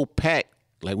was so packed.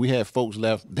 Like, we had folks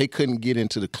left, they couldn't get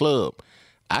into the club.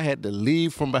 I had to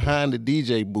leave from behind the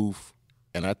DJ booth,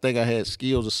 and I think I had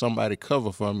Skills or somebody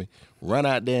cover for me, run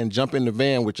out there and jump in the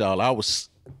van with y'all.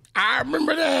 I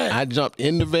remember that. I jumped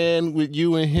in the van with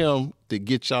you and him to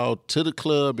get y'all to the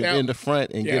club and in the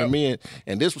front and get them in.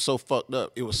 And this was so fucked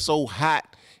up. It was so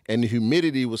hot, and the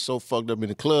humidity was so fucked up in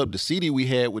the club. The CD we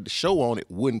had with the show on it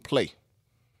wouldn't play.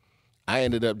 I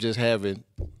ended up just having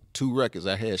 2 records.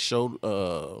 I had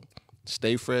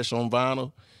Stay Fresh on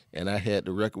vinyl, and I had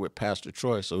the record with Pastor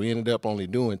Troy. So we ended up only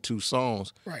doing 2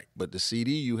 songs. Right. But the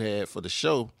CD you had for the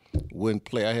show wouldn't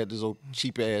play. I had this old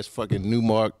cheap-ass fucking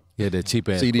Newmark that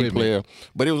cheap-ass CD equipment. player.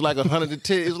 But it was like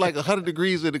 110. It was like 100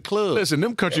 degrees in the club. Listen,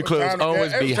 them country clubs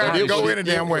always be hot. It go in a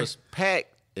damn way. It was packed.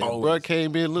 And bro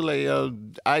came in, looked like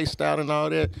iced out and all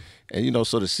that. And, you know,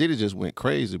 so the city just went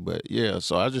crazy. But, yeah,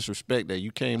 so I just respect that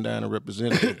you came down and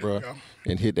represented it, bro,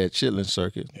 and hit that Chitlin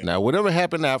circuit. Yeah. Now, whatever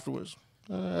happened afterwards,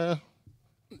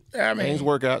 things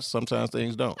work out. Sometimes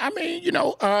things don't. I mean, you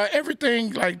know,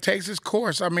 everything, like, takes its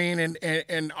course. I mean,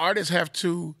 and artists have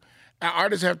to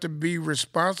be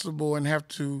responsible and have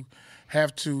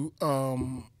to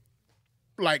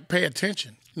like, pay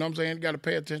attention. You know what I'm saying? You got to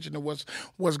pay attention to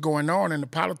what's going on in the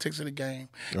politics of the game.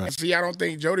 Right. And see, I don't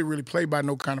think Jody really played by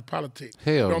no kind of politics.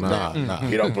 Hell no.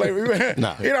 He don't play. He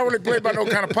don't really play by no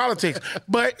kind of politics.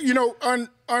 But you know,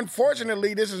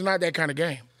 unfortunately, this is not that kind of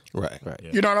game. Right.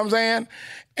 Yeah. You know what I'm saying?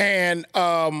 And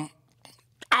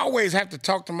I always have to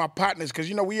talk to my partners because,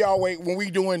 you know, we always, when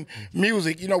we doing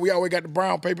music, you know, we always got the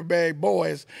brown paper bag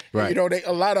boys. Right. You know,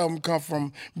 a lot of them come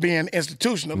from being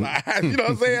institutionalized. You know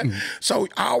what I'm saying? So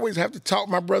I always have to talk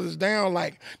my brothers down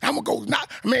like, I'm going to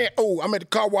go I'm at the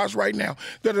car wash right now.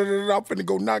 I'm finna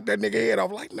go knock that nigga head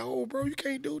off. Like, no, bro, you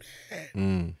can't do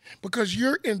that. Because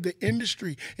you're in the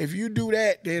industry. If you do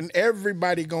that, then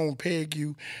everybody going to peg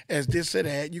you as this or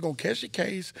that. You're going to catch a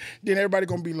case. Then everybody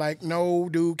going to be like, no,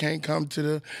 dude can't come to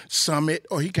the summit,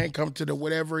 or he can't come to the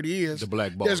whatever it is. The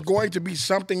black ball. There's going to be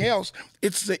something else.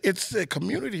 It's the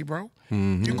community, bro.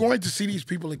 Mm-hmm. You're going to see these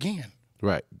people again.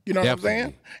 Right. You know Definitely. what I'm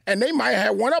saying? And they might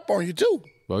have one up on you too.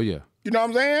 Oh yeah. You know what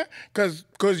I'm saying?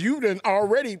 Because you done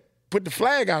already put the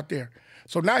flag out there.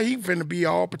 So now he finna be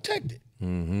all protected.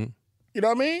 Mm-hmm. You know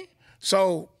what I mean?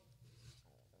 So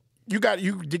you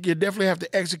definitely have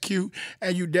to execute,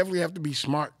 and you definitely have to be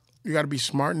smart. You got to be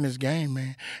smart in this game,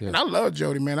 man. Yeah. And I love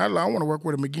Jody, man. I want to work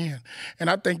with him again. And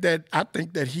I think that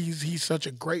he's such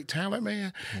a great talent,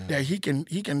 man, that he can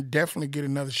definitely get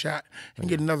another shot and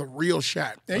get another real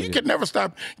shot. And you can never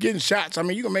stop getting shots. I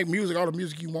mean, you can make music, all the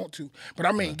music you want to, but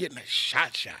I mean getting a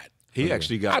shot. He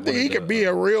actually got. I think he could be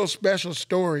a real special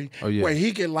story where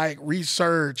he could like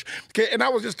resurge. And I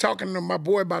was just talking to my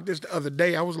boy about this the other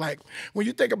day. I was like, when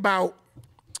you think about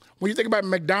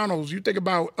McDonald's, you think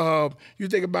about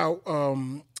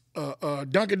Dunkin'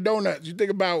 Donuts, you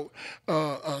think about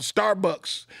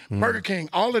Starbucks, Burger King,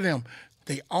 all of them,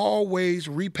 they always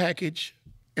repackage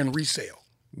and resell.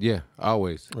 Yeah,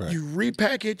 always. Right. You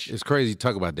repackage. It's crazy to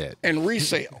talk about that. And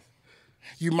resell.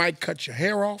 You might cut your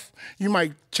hair off. You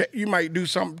might do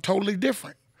something totally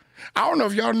different. I don't know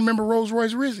if y'all remember Rolls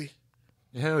Royce Rizzy.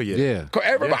 Hell yeah. Yeah.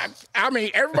 Everybody,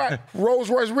 everybody, Rolls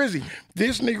Royce Rizzy.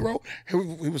 This Negro,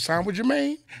 he was signed with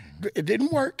Jermaine. It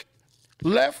didn't work.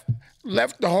 Left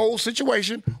the whole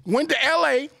situation. Went to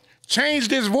L.A.,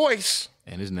 changed his voice.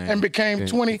 And his name. And became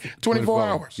 24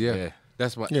 hours. Yeah.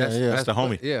 That's what. That's the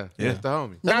homie. Yeah. That's the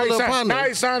homie. Now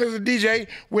he signed as a DJ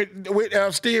with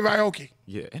Steve Aoki.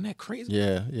 Yeah, isn't that crazy?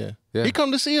 Yeah. He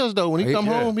come to see us though. When he come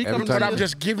home, he come to see us. But I'm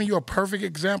just giving you a perfect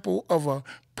example of a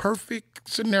perfect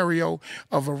scenario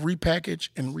of a repackage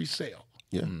and resale.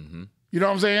 Yeah. Mm-hmm. You know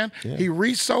what I'm saying? Yeah. He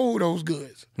resold those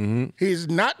goods. Mm-hmm. He's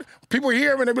not. People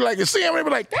hear him and they be like, you see him, and they be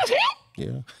like, that's him.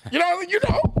 Yeah. You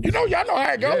know, y'all know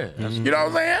how it goes. Yeah. Mm-hmm. You know what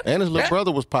I'm saying? And his little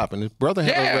brother was popping. His brother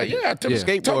had a record.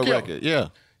 Skateboard record. Yeah.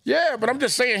 Yeah, but I'm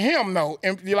just saying him though.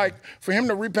 And like for him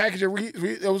to repackage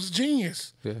it was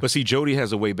genius. Yeah. But see, Jody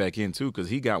has a way back in too, because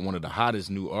he got one of the hottest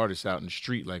new artists out in the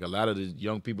street. Like a lot of the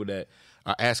young people that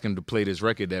are asking to play this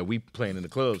record that we playing in the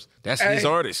clubs, that's his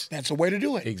artist. That's a way to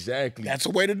do it. Exactly. That's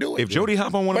a way to do it. If Jody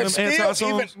hop on one of them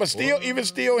anti-songs.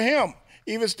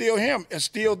 Even still him, it's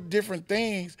still different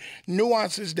things,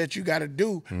 nuances that you got to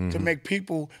do to make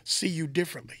people see you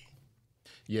differently.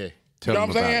 Yeah. You know what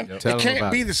I'm saying? It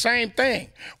can't be the same thing,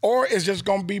 or it's just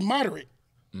going to be moderate.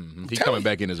 He's coming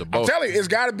back in as a boss. I'm telling you, it's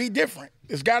got to be different.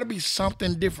 It's got to be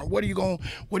something different. What are you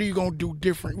gonna do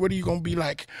different? What are you gonna be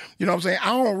like? You know what I'm saying? I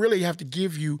don't really have to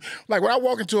give you like when I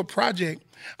walk into a project.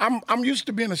 I'm used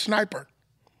to being a sniper.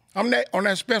 I'm on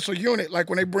that special unit, like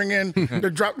when they bring in the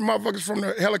drop motherfuckers from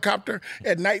the helicopter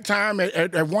at nighttime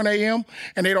at 1 a.m.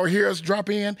 and they don't hear us drop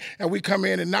in, and we come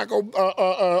in and knock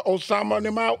Osama and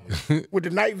them out with the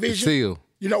night vision. Seal.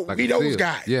 You know, Like we those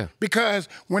guys. Yeah. Because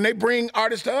when they bring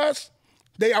artists to us,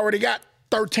 they already got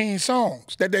 13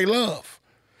 songs that they love.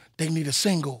 They need a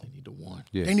single. They need the one.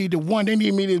 Yeah. They need the one. They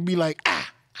need me to be like, I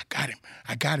got him.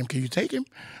 I got him. Can you take him?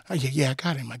 Oh, yeah, I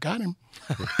got him. I got him.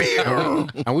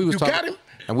 And we was got him?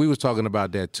 And we was talking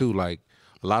about that too. Like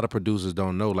a lot of producers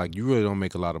don't know. Like you really don't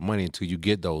make a lot of money until you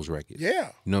get those records. Yeah.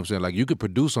 You know what I'm saying? Like you could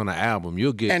produce on an album,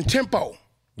 you'll get And tempo.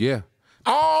 yeah.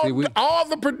 All See, all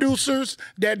the producers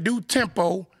that do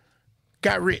tempo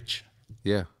got rich.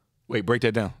 Yeah. Wait, break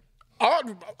that down.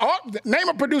 Name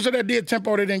a producer that did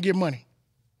tempo that didn't get money.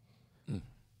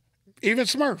 Even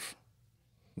Smurf.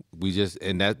 We just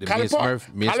and that Colin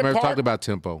Park. me and Colin Smurf Park talked about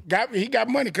tempo. He got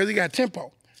money because he got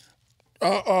tempo.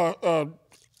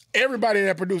 Everybody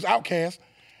that produced Outkast.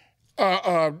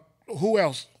 Who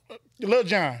else? Lil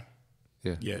Jon.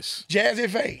 Yeah. Yes. Jazze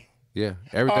Pha. Yeah.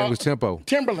 Everything was tempo.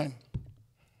 Timberland.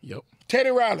 Yep. Teddy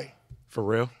Riley. For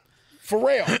real.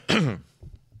 Pharrell.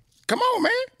 Come on,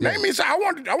 man. Name me. I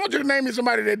want you to name me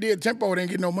somebody that did tempo and didn't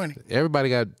get no money. Everybody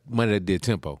got money that did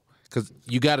tempo. Cause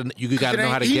you gotta know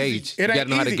how to gauge. You gotta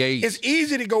know how to gauge. It's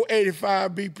easy to go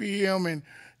 85 BPM and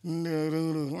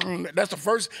that's the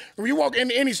first. When you walk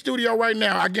into any studio right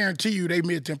now, I guarantee you they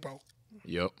mid tempo.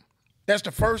 Yep. That's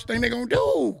the first thing they're gonna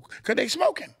do because they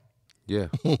smoking. Yeah.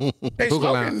 They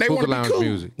smoking. They want to be cool.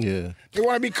 Music. Yeah. They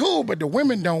want to be cool, but the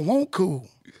women don't want cool.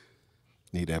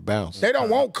 Need that bounce. They don't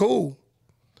want cool.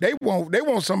 They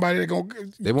want somebody that gonna.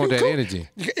 They want that cool. energy.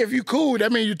 If you cool,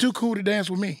 that means you're too cool to dance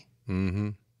with me.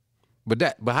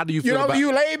 But how do you feel about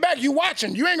you laid back, you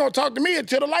watching. You ain't gonna talk to me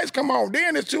until the lights come on.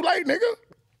 Then it's too late, nigga.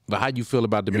 But how you feel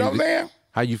about the You know music? what I'm saying?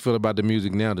 How you feel about the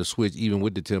music now to switch even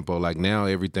with the tempo? Like now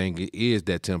everything is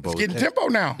that tempo. It's getting tempo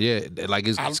now. Yeah, like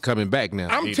it's coming back now.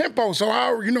 I'm tempo, so I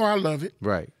love it.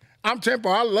 Right. I'm tempo.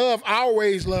 I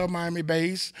always loved Miami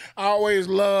bass. I always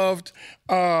loved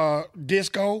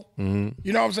disco. You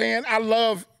know what I'm saying? I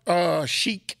love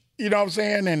chic. You know what I'm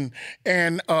saying?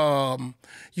 And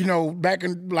you know, back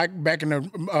in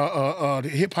the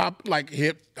hip hop,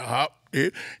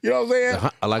 you know what I'm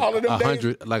saying? Like all of them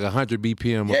 100, days. like 100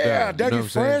 BPM. Yeah, up there, Dougie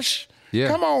Fresh. Yeah.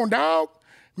 Come on, dog.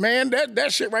 Man,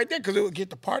 that shit right there, because it would get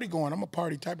the party going. I'm a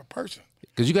party type of person.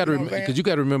 Because you got know what I'm saying?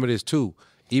 to remember this too.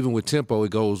 Even with tempo,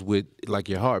 it goes with like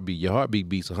your heartbeat. Your heartbeat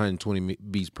beats 120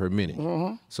 beats per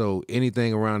minute. So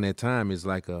anything around that time is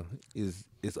like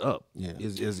it's up. Yeah.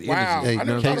 Is Wow. energy. I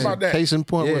never thought about that. Case in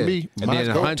point with me, And my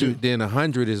then go-to.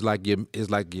 100 is like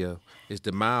it's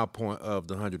the mile point of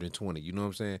the 120. You know what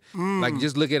I'm saying? Like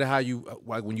just look at how you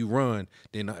like when you run,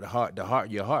 then your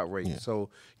heart rate. Yeah. So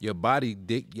your body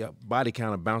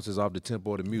kind of bounces off the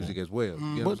tempo of the music as well.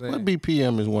 You know what I'm saying? What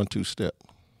BPM is 1-2 step?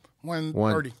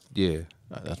 130. Yeah.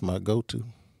 That's my go-to.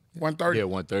 130. Yeah,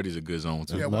 130 is a good zone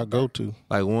too. That's my go-to.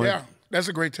 Like one. Yeah, that's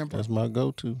a great tempo. That's my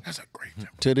go-to. That's a great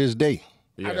tempo. To this day.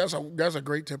 Yeah. That's a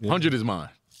great tempo. 100 is mine.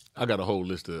 I got a whole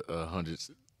list of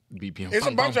hundreds BPM. It's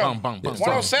a bunch of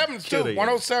 107s too. Kill it.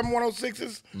 107,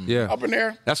 106s. Yeah. Up in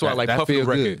there. That's why I like That Puffy feel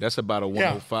record. good. That's about a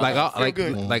 105.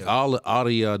 Like all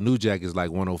the New Jack is like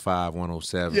 105,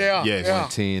 107. Yeah. Yes. Yeah.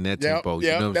 110, that tempo.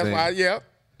 Yeah. You know what That's I'm why. saying? Yeah.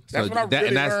 That's So when I that- really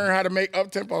and that's- learned how to make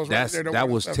up tempos. That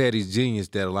was Teddy's genius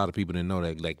that a lot of people didn't know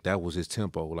that. Like that was his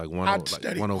tempo, like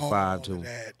 105 to all of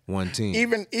that.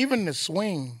 110. Even the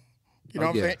swing. You know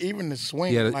what I'm saying? Even the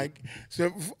swing, Yeah. like,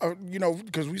 so, you know,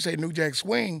 because we say New Jack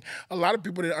swing, a lot of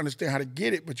people didn't understand how to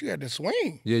get it, but you had to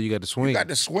swing. Yeah, you got to swing. You got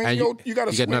to swing And you got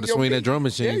to swing know how to your swing that beat. drum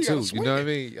machine Yeah, you too. gotta You swing know what I it.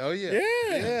 mean? Oh yeah.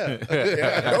 Yeah.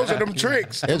 Yeah, those are them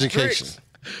tricks. Them Education. tricks.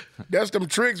 That's them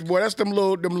tricks, boy. That's them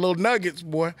little nuggets,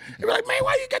 boy. They be like, man,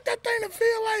 why you got that thing to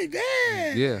feel like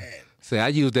that? Yeah. Say I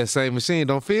use that same machine.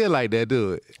 Don't feel like that,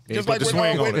 do it? Just like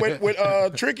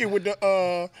with Tricky with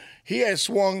the he had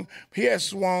swung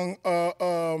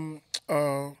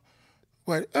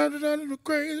what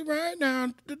crazy right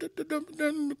now.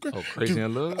 Oh, Crazy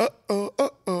in Love?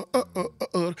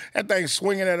 That thing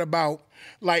swinging at about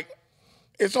like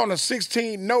it's on a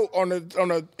 16 note on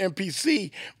the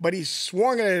MPC, but he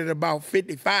swung it at about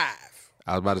 55.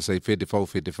 I was about to say 54,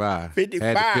 55.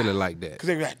 55. Had to feel it like that. Because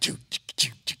they were like,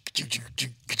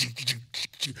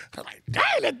 I'm like,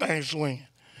 dang, that thing swinging.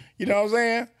 You know what I'm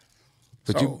saying?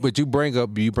 But you bring up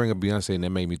Beyonce, and that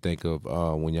made me think of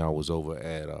when y'all was over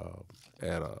at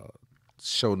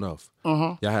Show Enough.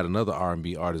 Y'all had another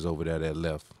R&B artist over there that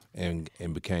left and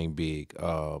became big.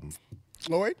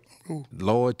 Lloyd? Who?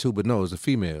 Lloyd too, but no, it was a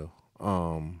female.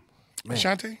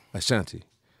 Ashanti? Ashanti.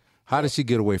 How did she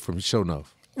get away from Show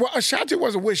Enough? Well, Ashanti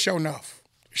wasn't with Show Enough.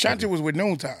 Ashanti was with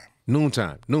Noontime.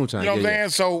 Noontime. You know what I'm saying?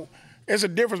 So it's a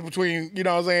difference between, you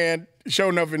know what I'm saying, Show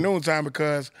Enough and Noontime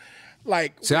because,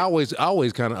 like... See, I always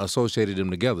kind of associated them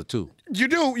together, too. You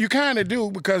do. You kind of do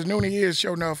because Noonie is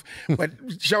Show Enough, but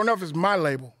Show Enough is my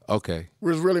label. Okay. It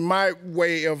was really my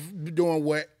way of doing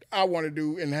what I want to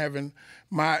do and having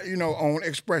my, own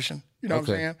expression. You know what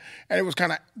I'm saying? And it was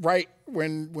kind of right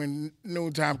when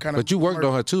Noontime kind of... But you worked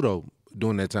on her, too, though,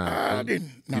 during that time. I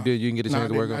didn't. No. You did? You didn't get a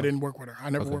chance to work on her? I didn't work with her. I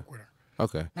never worked with her.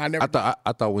 Okay. I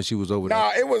thought when she was over there.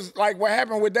 No, it was like what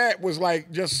happened with that was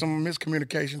like just some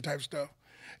miscommunication type stuff.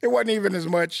 It wasn't even as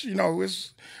much,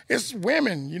 it's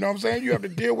women, you know what I'm saying? You have to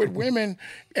deal with women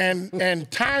and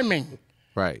timing.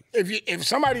 Right. If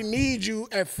somebody needs you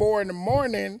at 4 a.m.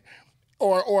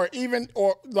 or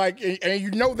and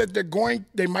you know that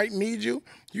they might need you,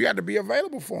 you have to be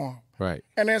available for them. Right.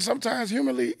 And then sometimes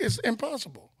humanly it's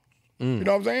impossible. You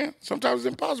know what I'm saying? Sometimes it's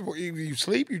impossible. Either you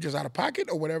sleep, you're just out of pocket,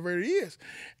 or whatever it is.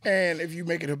 And if you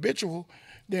make it habitual,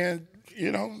 then,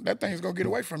 that thing's going to get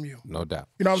away from you. No doubt.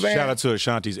 You know what I'm saying? Shout out to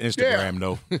Ashanti's Instagram,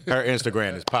 though. Her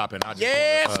Instagram is popping.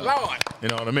 Yes, Lord. You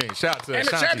know what I mean? Shout out to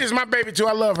Ashanti. And Ashanti's my baby, too.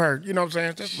 I love her. You know what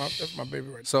I'm saying? That's my baby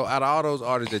right there. So out of all those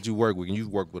artists that you work with, and you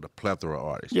work with a plethora of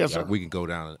artists. Yes, sir. We can go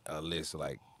down a list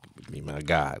like, my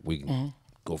God, we can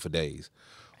go for days.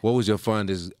 What was your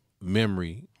fondest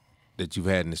memory that you've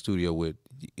had in the studio with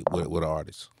an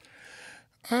artist?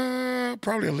 Probably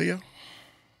Aaliyah.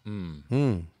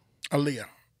 Aaliyah.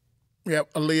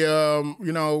 Yep,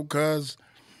 Aaliyah, because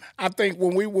I think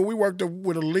when we worked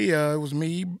with Aaliyah, it was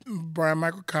me, Brian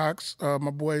Michael Cox, my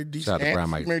boy D. Shout out to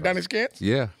Brian Michael Mary Donnie Scantz?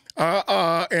 Yeah.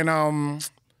 And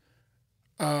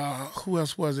who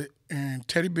else was it? And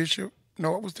Teddy Bishop.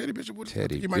 No, it was Teddy Bishop.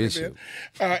 Teddy Bishop.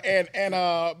 And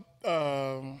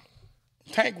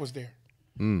Tank was there.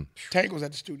 Tank was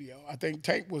at the studio. I think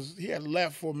he had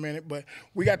left for a minute, but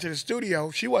we got to the studio.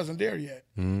 She wasn't there yet.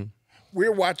 We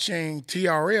were watching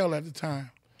TRL at the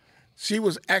time. She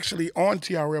was actually on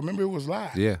TRL. Remember, it was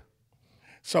live. Yeah.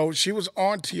 So she was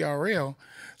on TRL.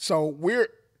 So we're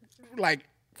like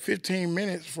 15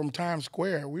 minutes from Times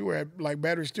Square. We were at like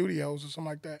Battery Studios or something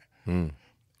like that.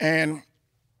 And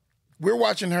we're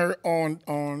watching her on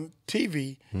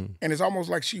TV, and it's almost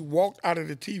like she walked out of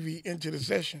the TV into the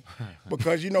session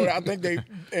because, I think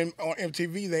on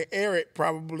MTV, they air it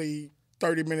probably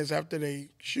 30 minutes after they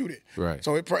shoot it. Right.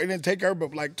 So it didn't take her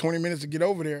but like 20 minutes to get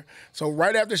over there. So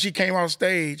right after she came off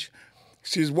stage,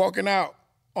 she was walking out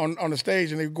on the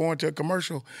stage, and they were going to a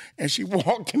commercial, and she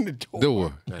walked in the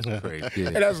door. That's crazy. Yeah.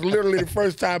 And that's literally the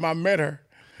first time I met her.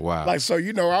 Wow. Like, so,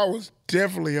 I was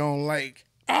definitely on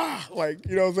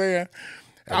you know what I'm saying?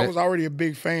 I was already a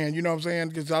big fan, you know what I'm saying?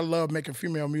 Because I love making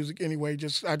female music anyway.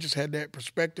 I just had that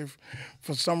perspective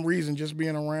for some reason, just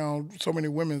being around so many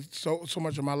women so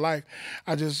much of my life.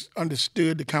 I just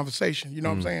understood the conversation, you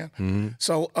know what I'm saying?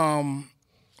 So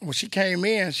when she came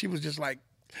in, she was just like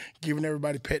giving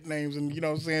everybody pet names and, you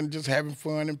know what I'm saying, just having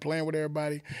fun and playing with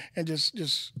everybody. And just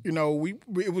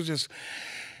it was just...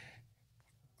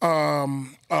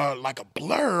 like a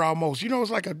blur almost.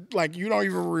 It's like you don't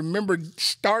even remember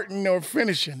starting or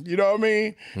finishing. You know what I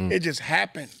mean? It just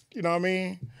happened. You know what I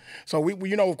mean? So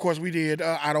we of course we did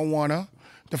I Don't Wanna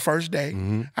the first day.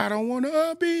 I don't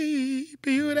wanna be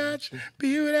without you,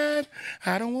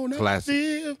 I don't wanna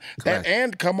live. That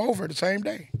and Come Over the same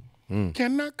day.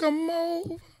 Can I come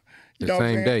over? The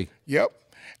same day. Yep.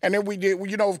 And then we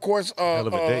did, of course,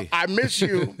 I Miss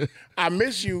You. I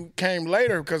Miss You came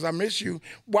later because I Miss You.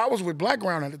 Well, I was with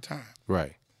Blackground at the time.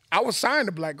 Right. I was signed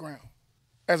to Blackground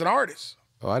as an artist.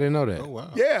 Oh, I didn't know that. Oh, wow.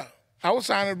 Yeah. I was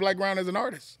signed to Blackground as an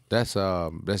artist. That's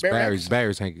Barry's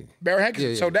Hanky. Barry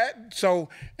Hankinson. Yeah.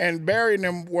 And Barry and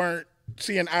them weren't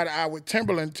seeing eye to eye with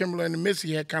Timberland. Timberland and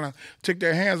Missy had kind of took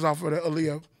their hands off of the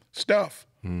Aaliyah stuff.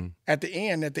 At the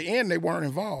end, they weren't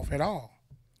involved at all.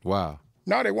 Wow.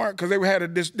 No, they weren't, because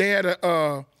they had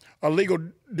a legal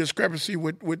discrepancy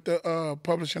with the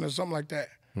publishing or something like that.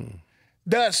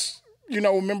 Thus,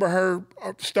 remember her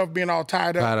stuff being all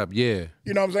tied up. Tied up, yeah.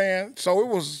 You know what I'm saying?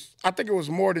 So I think it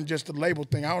was more than just the label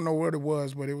thing. I don't know what it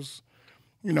was, but it was,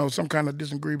 some kind of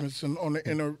disagreements in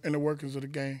the workings of the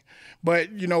game. But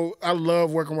I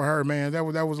love working with her, man. That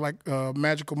was like a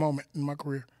magical moment in my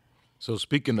career. So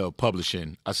speaking of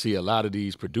publishing, I see a lot of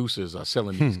these producers are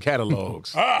selling these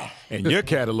catalogs, and your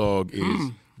catalog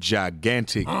is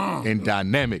gigantic and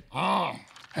dynamic.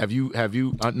 Have you?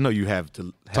 I know you have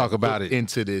to Talk about it.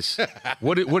 into this.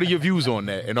 What are your views on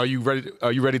that? And are you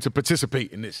ready to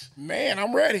participate in this? Man,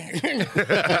 I'm ready.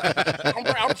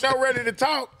 I'm so ready to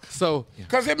talk. So,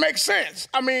 because it makes sense.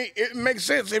 I mean, it makes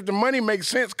sense if the money makes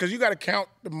sense. Because you got to count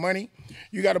the money.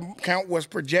 You got to count what's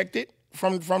projected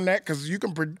from that. Because you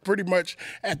can pretty much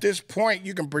at this point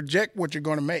you can project what you're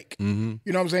going to make. Mm-hmm.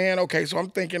 You know what I'm saying? Okay, so I'm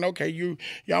thinking, okay,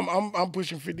 I'm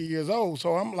pushing 50 years old,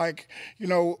 so I'm like,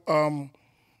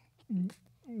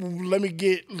 let me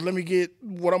get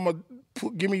what I'm gonna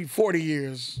give me 40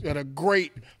 years at a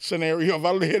great scenario if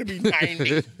I live to be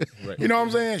 90. Right. You know what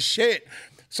I'm saying? Shit.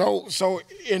 So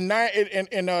in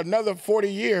another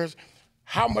 40 years,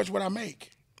 how much would I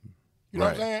make? You know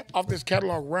what I'm saying? Off this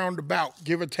catalog, roundabout,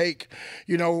 give or take,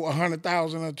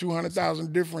 100,000 or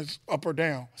 200,000 difference up or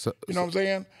down. You know what I'm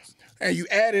saying? And you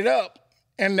add it up,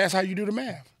 and that's how you do the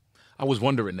math. I was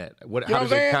wondering that. How do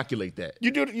they calculate that?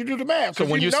 You do the math. So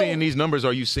when you're seeing these numbers,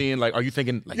 are you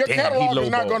thinking like, your damn, catalog he is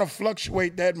not lowballed? going to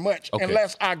fluctuate that much Okay.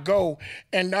 unless I go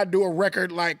and I do a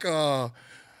record like Don't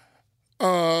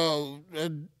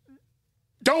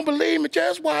Believe Me,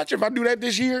 Just Watch. If I do that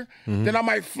this year, then I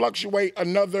might fluctuate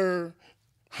another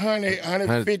 100,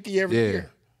 150 every year.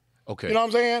 Okay. You know what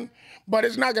I'm saying? But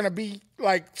it's not going to be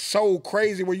like so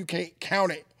crazy where you can't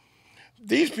count it.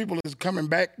 These people is coming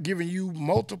back giving you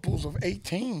multiples of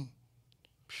 18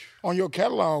 on your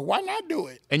catalog. Why not do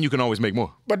it? And you can always make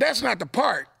more. But that's not the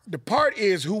part. The part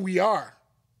is who we are.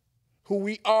 Who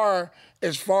we are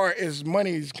as far as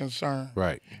money is concerned.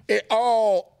 right. It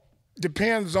all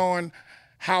depends on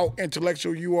how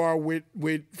intellectual you are with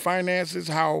finances,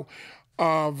 how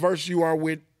versed you are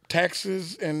with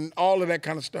taxes and all of that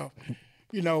kind of stuff.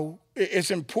 It's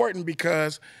important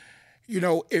because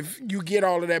if you get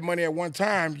all of that money at one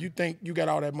time, you think you got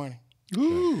all that money.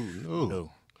 Ooh,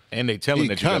 no. And they telling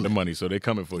that you got the money, so they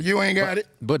coming for you. You ain't got it.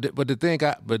 But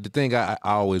the thing I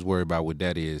always worry about with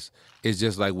that is it's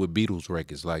just like with Beatles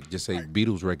records. Like just say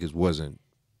Beatles records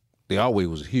they always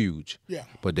was huge. Yeah.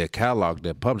 But their catalog,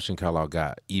 their publishing catalog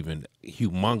got even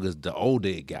humongous the older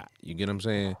it got. You get what I'm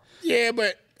saying? Yeah,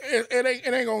 but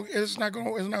it's not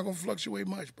gonna fluctuate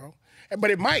much, bro.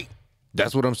 But it might.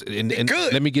 That's what I'm saying. And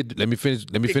could. let me finish.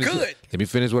 Let me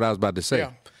finish what I was about to say.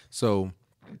 Yeah. So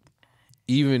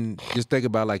even just think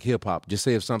about like hip hop. Just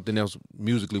say if something else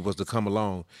musically was to come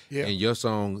along, and your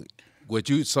songs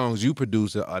you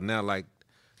produce are now like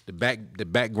the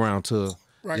background to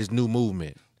this new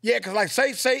movement. Yeah, because like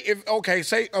say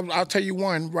I'll tell you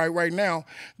one right now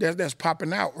that's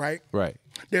popping out, right? Right.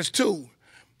 There's two.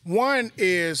 One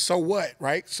is So What,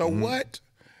 right? So What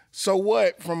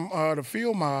from the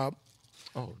Field Mob.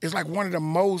 It's like one of the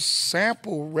most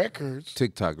sampled records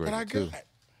TikTok that I record got.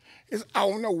 too. I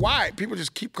don't know why. People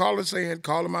just keep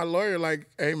calling my lawyer like,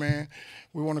 hey man,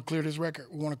 we want to clear this record.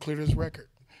 We want to clear this record.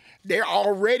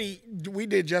 We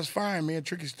did just fine. Me and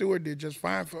Tricky Stewart did just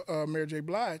fine for Mary J.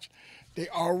 Blige. They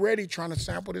already trying to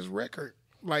sample this record.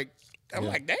 Like, I'm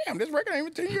like, damn, this record ain't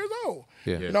even 10 years old.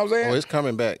 Yeah. You know what I'm saying? Oh, it's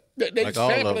coming back. They like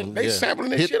all of them. They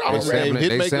sampling this shit already.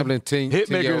 They sampling 10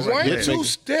 Hitmakers.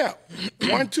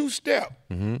 One, two step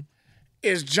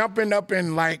is jumping up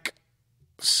in like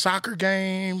soccer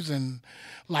games and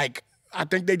like I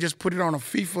think they just put it on a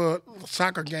FIFA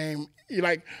soccer game,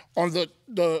 like on the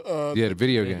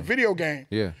video game. Video game.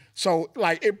 Yeah. So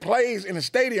like it plays in a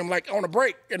stadium like on a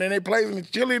break, and then it plays and the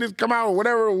cheerleaders come out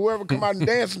or whoever come out and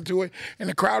dancing to it, and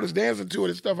the crowd is dancing to it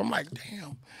and stuff. I'm like,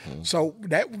 damn. So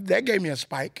that gave me a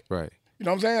spike. Right. You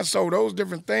know what I'm saying? So those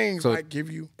different things like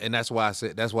give you. And that's why I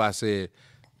said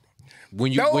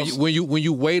when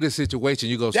you weigh the situation,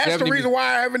 you go. That's the reason why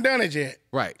I haven't done it yet.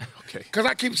 Right. Okay. Because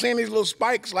I keep seeing these little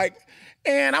spikes like.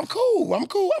 And I'm cool. I'm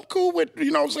cool with, you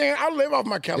know what I'm saying? I live off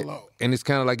my catalog. And it's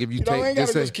kind of like if you I ain't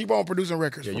take just keep on producing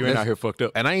records. Yeah, you ain't out here fucked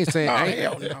up. And I ain't saying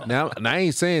hell no. Now I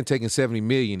ain't saying taking 70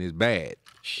 million is bad,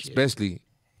 especially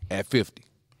at 50. You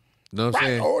know what I'm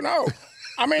saying? Oh no.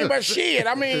 I mean, but shit,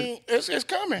 it's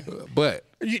coming. But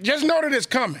You just know that it's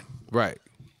coming. right.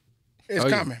 It's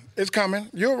coming. It's coming.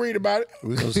 You'll read about it.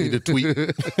 We're going to see the tweet.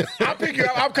 I'll pick you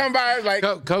up. I'll come by like,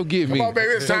 Come get me. come on,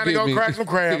 baby. It's time to go crack some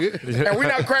crabs. And we're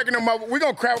not cracking them up. We're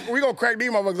gonna crack these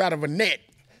motherfuckers out of a net.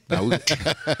 No, We're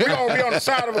gonna be on the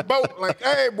side of a boat like,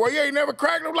 hey, boy, you ain't never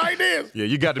cracked them like this. Yeah,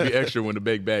 you got to be extra when the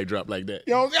big bag drop like that.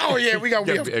 You know, oh yeah, we got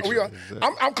You gotta be extra.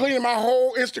 I'm cleaning my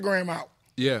whole Instagram out.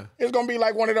 yeah. It's gonna be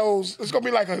like one of those. It's gonna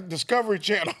be like a Discovery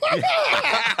Channel.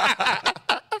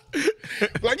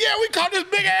 Like, yeah, we caught this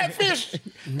big ass fish.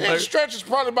 It stretches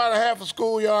probably about a half a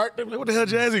schoolyard. Like, what the hell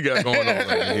Jazzy got going on?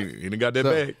 Like, he done got that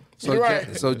bag. So, You're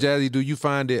right. so Jazzy, do you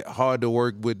find it hard to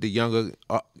work with the younger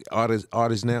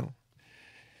artists now?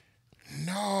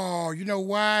 No, you know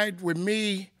why? With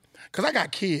me, because I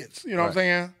got kids. You know what I'm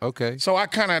saying? Okay. So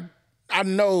I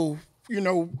know, you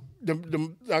know,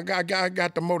 I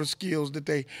got the motor skills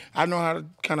that I know how to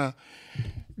kind of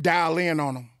dial in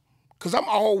on them. Because I'm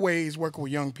always working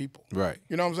with young people. Right.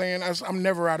 You know what I'm saying? I'm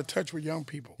never out of touch with young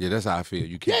people. Yeah, that's how I feel.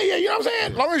 You can't. Yeah, you know what I'm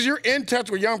saying? As long as you're in touch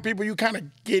with young people, you kind of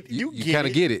get You kind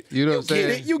of get it. You know what I'm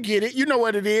saying? You get it. You know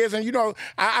what it is. And, you know,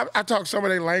 I talk some of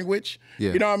their language.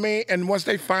 Yeah. You know what I mean? And once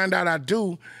they find out I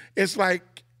do, it's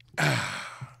like,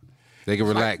 they can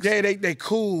relax. Like, yeah, they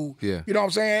cool. Yeah. You know what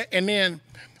I'm saying? And then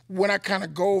when I kind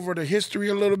of go over the history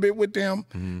a little bit with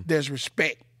them, there's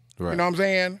respect. Right. You know what I'm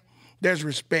saying? There's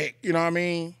respect. You know what I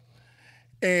mean?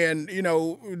 And, you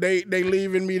know, they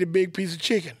leaving me the big piece of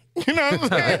chicken. You know what I'm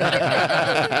saying?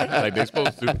 Like they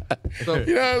supposed to. So,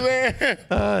 you know what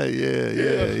I'm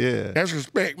saying? Yeah. That's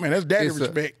respect, man. That's daddy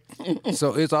respect.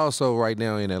 So it's also right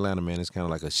now in Atlanta, man, it's kind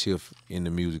of like a shift in the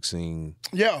music scene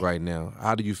right now.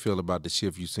 How do you feel about the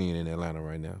shift you're seeing in Atlanta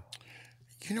right now?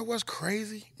 You know what's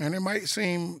crazy? Man, it might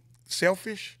seem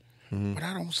selfish, but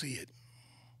I don't see it.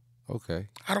 Okay.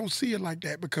 I don't see it like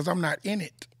that because I'm not in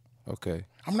it. Okay.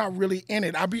 I'm not really in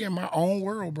it. I be in my own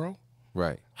world, bro.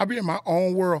 Right. I be in my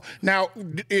own world. Now,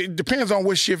 it depends on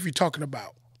what shift you're talking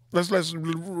about. Let's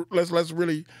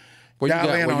really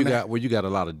dial in on that. Well, you got a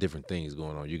lot of different things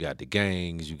going on. You got the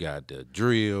gangs, you got the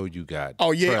drill, you got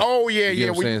Oh yeah, trap. You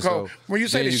know what I'm saying? When you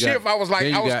say the shift, I was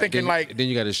thinking then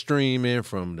you got the streaming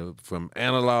from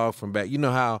analog from back. You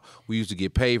know how we used to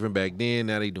get paid from back then.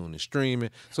 Now they doing the streaming.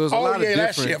 So it's a lot of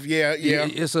different. That shift. Yeah.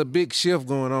 It's a big shift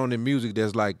going on in music.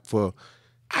 That's like for.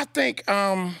 I think.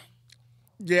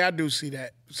 Yeah, I do see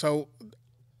that. So,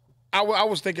 I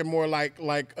was thinking more like.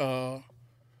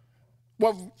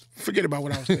 Well, forget about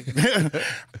what I was thinking.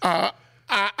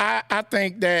 I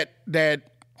think that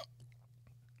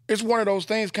it's one of those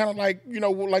things, kind of like, you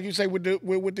know, like you say with the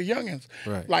youngins.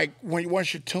 Right. Like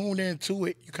once you tune into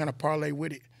it, you kind of parlay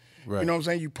with it. Right. You know what I'm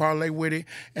saying? You parlay with it,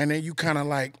 and then you kind of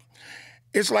like,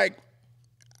 it's like,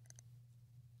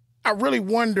 I really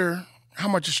wonder how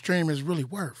much a stream is really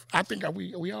worth. I think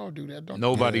we all do that, don't we?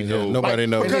 Nobody knows. Nobody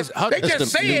knows. Because they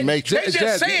just said they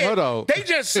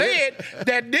just said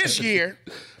that this year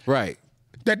Right.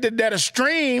 that a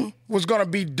stream was going to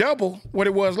be double what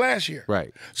it was last year.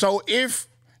 Right. So if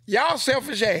y'all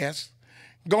selfish ass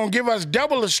going to give us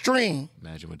double a stream,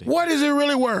 Imagine what is it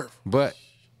really worth? But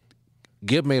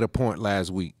Gibb made a point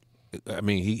last week. I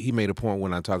mean, he made a point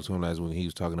when I talked to him last week. He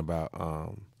was talking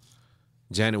about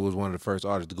Janet was one of the first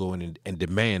artists to go in and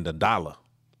demand $1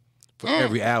 for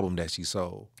every album that she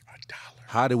sold. $1.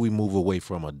 How did we move away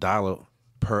from $1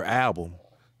 per album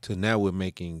to now we're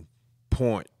making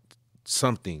point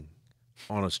something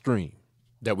on a stream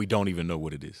that we don't even know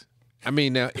what it is? I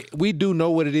mean, now we do know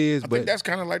what it is, I but think that's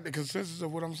kind of like the consensus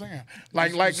of what I'm saying.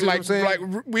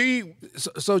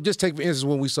 So just take for instance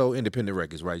when we sold independent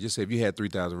records, right? Just say if you had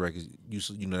 3,000 records,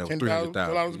 you know that was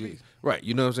 300,000. Right,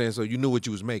 you know what I'm saying? So you knew what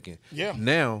you was making. Yeah.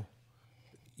 Now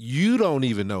you don't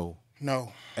even know.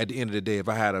 No. At the end of the day, if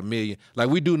I had 1 million, like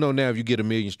we do know now, if you get 1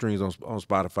 million streams on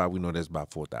Spotify, we know that's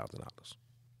about $4,000.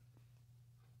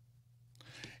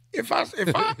 If I see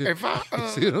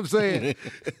what I'm saying?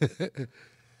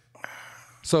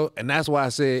 So, and that's why I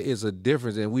said it's a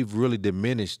difference, and we've really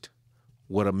diminished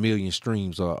what 1 million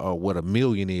streams are, or what 1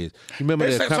 million is. You remember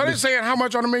that? So they're saying how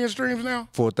much on 1 million streams now?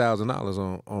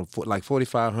 $4,000 on like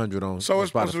 4,500 on. So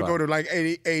it's on supposed to go to like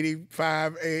 80,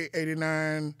 85,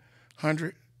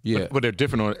 8,900. Yeah, but they're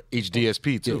different on each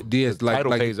DSP too.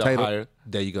 Tidal pays out Tidal, higher.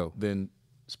 There you go. Than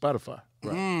Spotify.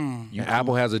 Right. And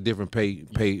Apple has a different pay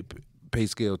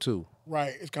scale too.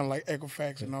 Right, it's kind of like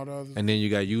Equifax and all the others. And then you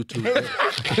got YouTube.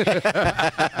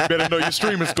 Better know your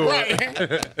streaming score. Right.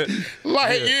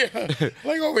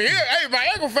 Like over here, hey, my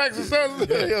Equifax and stuff.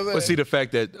 But see, the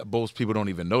fact that most people don't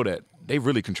even know that, they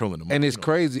really controlling the market. And it's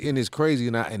crazy, and it's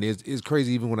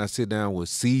crazy even when I sit down with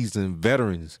seasoned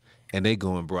veterans and they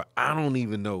going, bro, I don't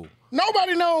even know.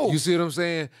 Nobody knows. You see what I'm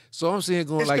saying? So I'm saying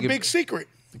going it's like the big secret.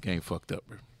 The game fucked up,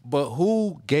 bro. But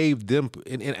who gave them?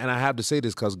 And I have to say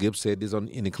this because Gibb said this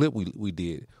in the clip we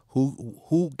did.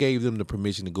 Who gave them the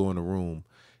permission to go in the room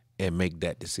and make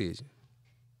that decision?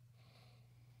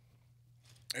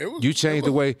 You changed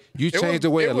the way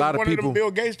a lot of people. One of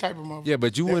them Bill Gates type of motherfuckers. Yeah,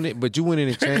 but you went in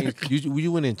and changed.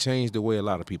 you went and changed the way a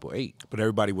lot of people ate. But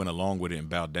everybody went along with it and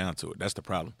bowed down to it. That's the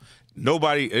problem.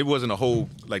 Nobody. It wasn't a whole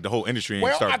the whole industry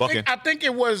ain't start bucking. I think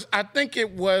it was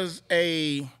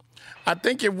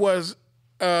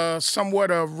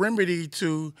somewhat a remedy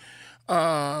to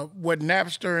what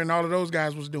Napster and all of those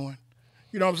guys was doing.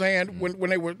 You know what I'm saying? When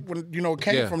they were it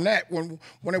came from that when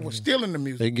they were still in the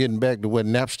music. They getting back to what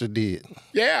Napster did.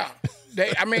 Yeah,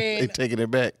 they taking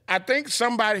it back. I think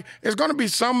there's going to be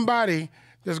somebody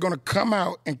that's going to come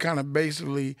out and kind of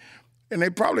basically, and they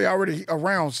probably already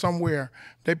around somewhere.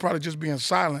 They probably just be in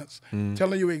silence,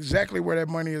 telling you exactly where that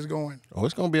money is going. Oh,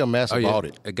 it's going to be a massive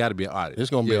audit. It got to be an audit.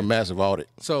 It's going to be a massive audit.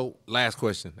 So, last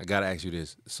question. I got to ask you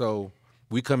this. So,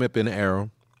 we come up in an era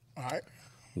All right.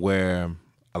 where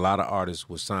a lot of artists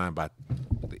were signed by,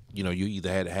 you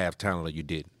either had to have talent or you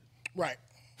didn't. Right.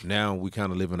 Now we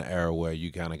kind of live in an era where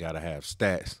you kind of got to have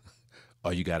stats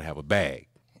or you got to have a bag.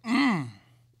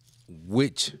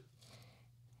 Which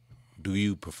do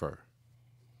you prefer?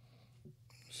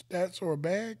 Stats or a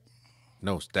bag?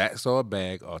 No, stats or a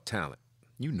bag or talent.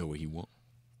 You know what he want.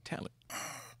 Talent.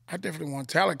 I definitely want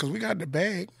talent because we got the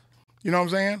bag. You know what I'm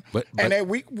saying? But and then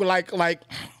we like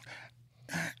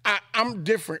I'm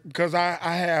different because I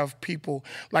have people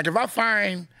like if I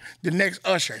find the next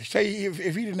Usher, say if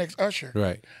he the next Usher,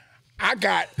 right? I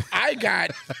got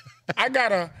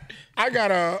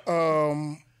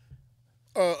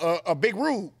a big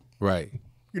Rube, right?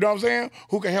 You know what I'm saying?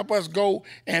 Who can help us go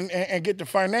and get the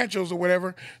financials or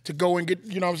whatever to go and get,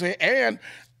 you know what I'm saying? And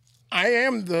I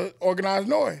am the organized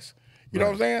noise. You know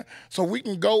what I'm saying? So we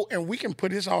can go and we can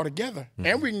put this all together.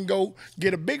 And we can go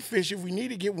get a big fish if we need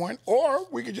to get one, or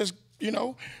we could just, we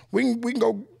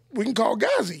can call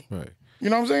Jazze. Right. You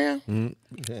know what I'm saying?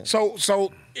 Yeah.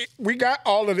 So we got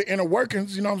all of the inner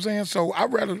workings, you know what I'm saying? So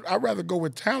I'd rather go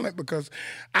with talent because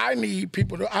I need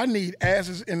I need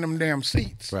asses in them damn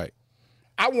seats. Right.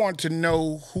 I want to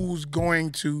know who's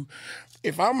going to,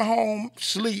 if I'm home,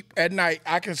 sleep at night,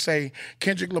 I can say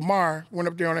Kendrick Lamar went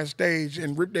up there on that stage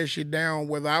and ripped that shit down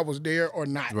whether I was there or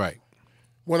not. Right.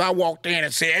 Whether I walked in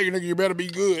and said, hey, nigga, you better be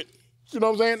good. You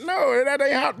know what I'm saying? No, that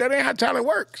ain't how talent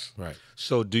works. Right.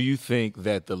 So do you think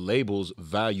that the labels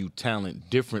value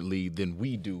talent differently than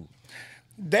we do?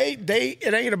 It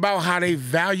ain't about how they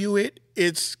value it.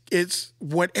 It's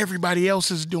what everybody else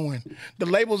is doing. The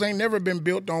labels ain't never been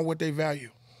built on what they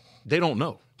value. They don't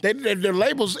know. The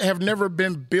labels have never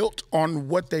been built on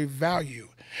what they value,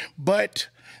 but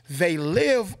they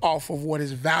live off of what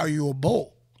is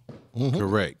valuable. Mm-hmm.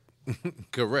 Correct.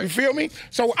 Correct. You feel me?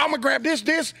 So I'm gonna grab this,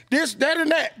 that,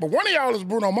 and that. But one of y'all is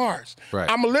Bruno Mars. Right.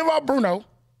 I'm gonna live off Bruno,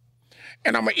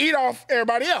 and I'm gonna eat off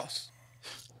everybody else.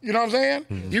 You know what I'm saying?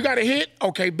 Mm-hmm. You got a hit,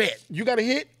 okay, bet. You got a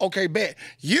hit, okay, bet.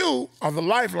 You are the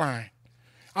lifeline.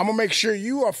 I'm gonna make sure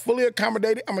you are fully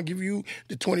accommodated. I'm gonna give you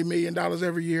the $20 million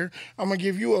every year. I'm gonna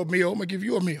give you a meal.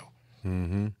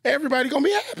 Mm-hmm. Everybody gonna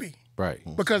be happy. Right.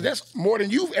 Because that's more than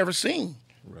you've ever seen.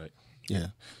 Right. Yeah.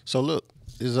 So look,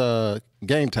 it's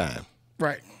game time.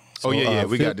 Right. So,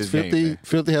 we got this 50, game. Man.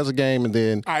 50 has a game, and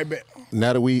then I bet.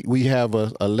 Now that we have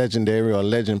a legendary or a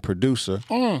legend producer,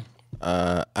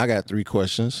 I got 3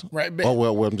 questions. Right, bet. Oh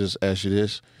well, I'm just ask you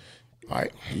this. All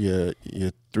right. Your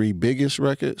 3 biggest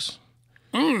records,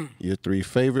 your 3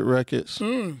 favorite records,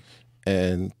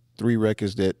 and 3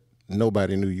 records that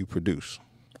nobody knew you produced.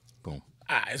 Boom.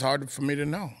 It's hard for me to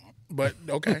know, but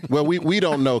okay. Well, we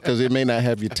don't know because it may not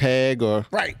have your tag or.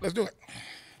 Right. Let's do it.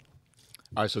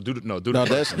 All right, so do the No,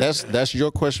 that's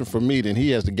your question for me. Then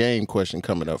he has the game question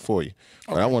coming up for you.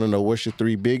 But I want to know what's your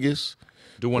 3 biggest.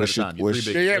 Do one at a time. Your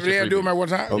 3 biggest. Yeah, do them at one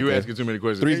time. Okay. You asking too many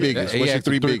questions. 3 biggest. What's your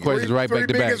 3 biggest questions right back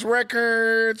to back? 3 biggest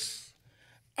records.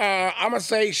 I'm gonna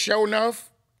say Show Enough,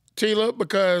 Tila,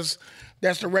 because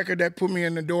that's the record that put me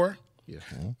in the door. Yeah.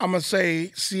 I'm gonna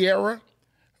say Sierra,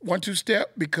 1-2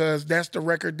 Step, because that's the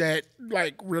record that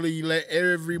like really let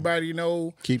everybody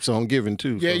know. Keeps on giving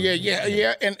too.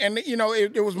 Yeah. And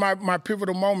it was my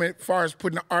pivotal moment as far as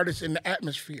putting the artist in the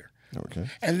atmosphere. Okay.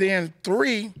 And then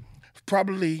 3,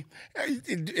 probably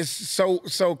it's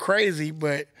so crazy,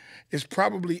 but it's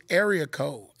probably Area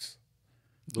Codes.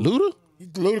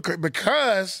 Ludacris,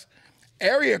 because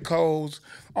Area Codes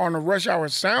on the Rush Hour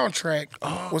soundtrack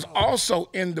was also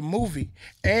in the movie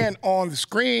and on the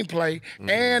screenplay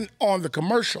and on the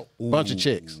commercial. Bunch of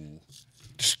chicks.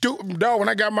 Stupid dog. When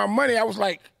I got my money, I was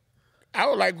like,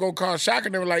 go call Shaka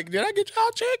and they were like, did I get y'all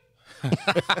a check?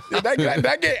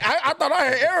 I thought I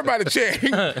had everybody check.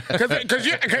 Cause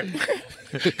you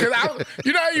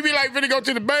know how you be like, finna go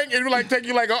to the bank and it like take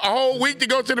you like a whole week to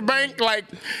go to the bank? Like,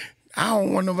 I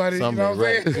don't want nobody, you know what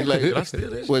I'm saying? Like,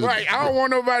 right, I don't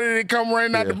want nobody to come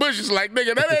running out the bushes like,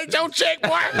 nigga, that ain't your check,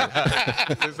 boy.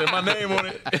 They say my name on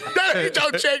it. That ain't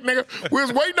your check, nigga. We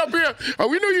was waiting up here. Oh,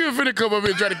 we knew you were finna come up here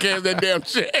and try to cash that damn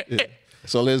check.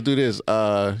 So let's do this.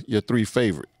 Your 3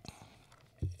 favorite.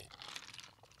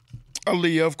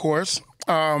 Aaliyah, of course.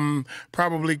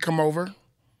 Probably Come Over.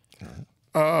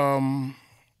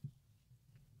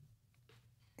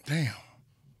 Damn.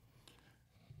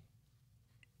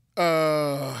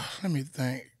 Let me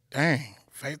think. Dang.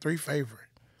 3 favorite.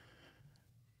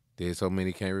 There's so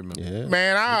many can't remember. Yeah.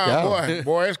 Man,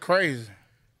 boy, it's crazy.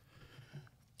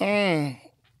 I'm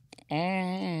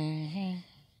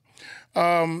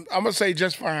gonna say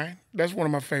Just Fine. That's one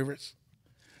of my favorites.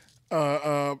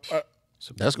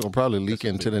 That's gonna probably leak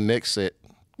into the next set.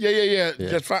 Yeah.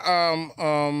 Just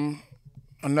Fine.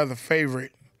 Another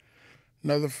favorite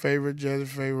Jazze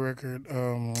Pha record.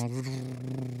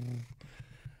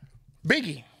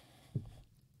 Biggie.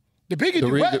 The Biggie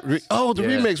duet. The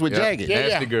remix with Jagged.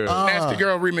 Nasty Girl. Nasty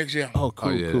Girl remix, yeah. Oh,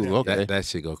 cool, cool. Okay. That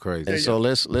shit go crazy. And so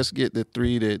let's get the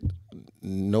 3 that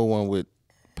no one would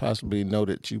possibly know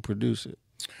that you produce it.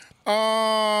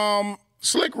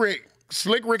 Slick Rick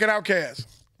and Outkast.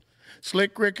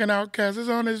 Slick Rick and Outkast is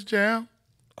on this jam.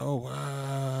 Oh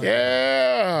wow.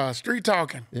 Yeah, street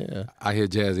talking. Yeah. I hear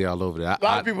Jazzy all over there. A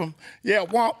lot of people. Yeah,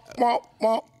 womp, womp,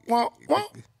 womp, womp,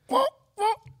 womp, womp,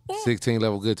 womp.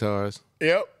 16-level guitars.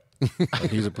 Yep.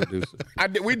 He's a producer.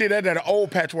 We did that at the old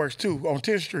Patchworks too on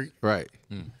 10th Street. Right.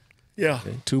 Yeah.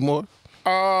 Okay. 2 more.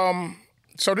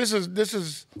 So this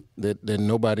is That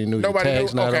nobody knew. nobody Your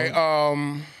tags knew. not Okay.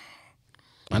 on?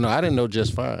 I know. I didn't know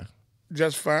Just Fine.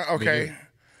 Just Fine. Okay.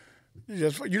 You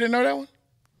didn't know that one?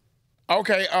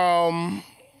 Okay.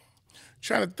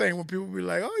 Trying to think when people be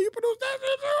like, "Oh, you produced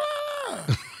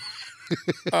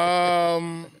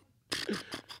that."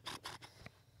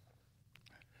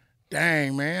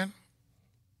 Dang, man.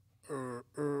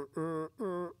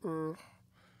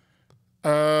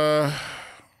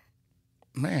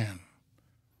 Man.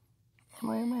 I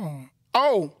don't know.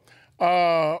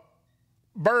 Oh,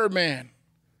 Birdman.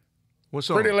 What's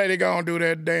on? Pretty lady gonna do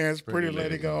that dance. Pretty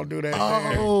lady gonna do that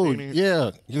dance. Oh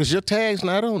yeah, because your tag's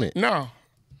not on it. No.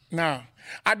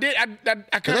 I did. I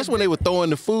That's when they were throwing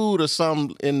the food or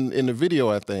something in the video,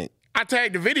 I think. I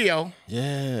tagged the video,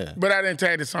 Yeah. but I didn't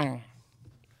tag the song.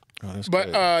 Oh, that's But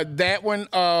good. that one,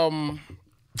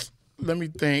 let me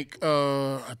think.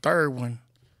 A third one.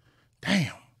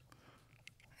 Damn.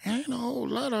 Ain't a whole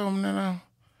lot of them now.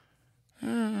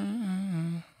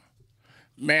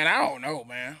 Man, I don't know,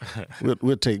 man.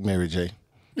 We'll take Mary J.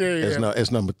 Yeah.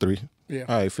 It's number 3. Yeah.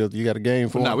 All right, Phil, you got a game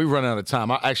for No, him? we run out of time.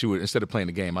 I actually would, instead of playing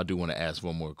the game, I do want to ask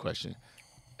one more question.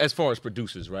 As far as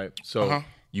producers, right? So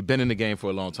you've been in the game for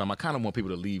a long time. I kind of want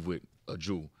people to leave with a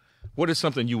jewel. What is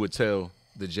something you would tell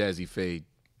the Jazze Pha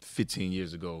 15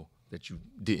 years ago that you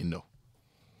didn't know?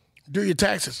 Do your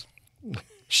taxes.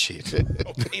 Shit.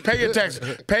 Pay your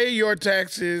taxes. Pay your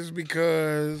taxes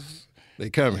because They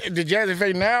coming. the Jazze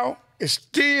Pha now is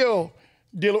still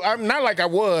dealing. I'm not like I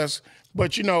was,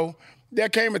 but you know, there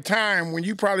came a time when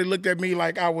you probably looked at me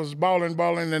like I was balling,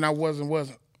 and I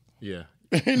wasn't. Yeah.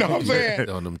 You know what I'm saying?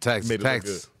 On them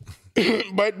taxes.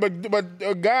 but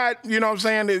God, you know what I'm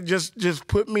saying? It just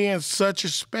put me in such a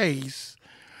space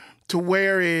to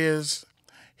where is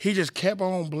he just kept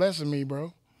on blessing me,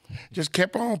 bro. Just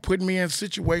kept on putting me in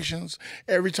situations.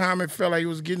 Every time it felt like it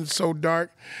was getting so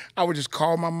dark, I would just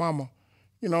call my mama.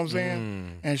 You know what I'm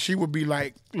saying? And she would be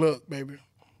like, look, baby,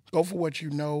 go for what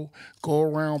you know. Go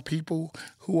around people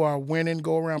who are winning.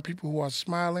 Go around people who are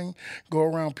smiling. Go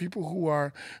around people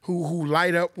who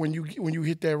light up when you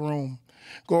hit that room.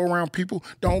 Go around people.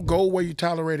 Don't go where you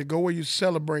tolerate it. Go where you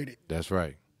celebrate it. That's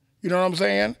right. You know what I'm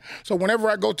saying? So whenever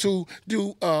I go to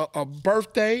do a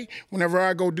birthday, whenever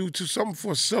I go do something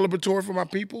for celebratory for my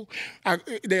people,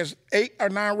 there's 8 or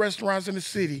 9 restaurants in the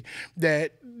city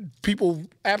that people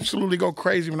absolutely go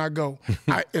crazy when I go.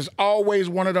 It's always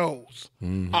one of those.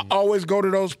 I always go to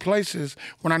those places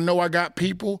when I know I got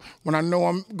people, when I know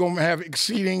I'm going to have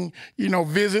exceeding,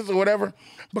 visits or whatever,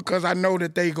 because I know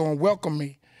that they going to welcome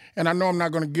me. And I know I'm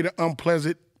not going to get an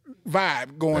unpleasant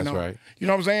vibe going on. Right. You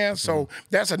know what I'm saying? So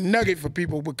that's a nugget for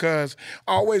people because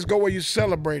always go where you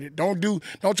celebrate it. Don't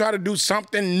try to do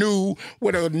something new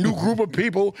with a new group of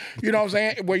people, you know what I'm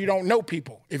saying, where you don't know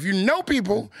people. If you know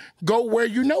people, go where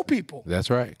you know people. That's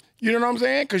right. You know what I'm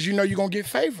saying? Because you know you're going to get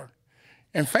favor.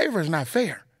 And favor is not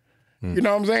fair. You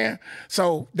know what I'm saying?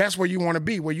 So that's where you want to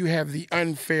be, where you have the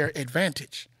unfair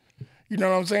advantage. You know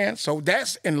what I'm saying? So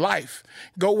that's in life.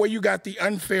 Go where you got the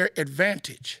unfair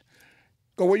advantage.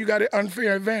 Go where you got an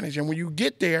unfair advantage. And when you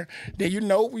get there, then you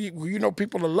know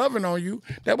people are loving on you.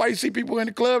 That's why you see people in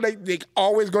the club, they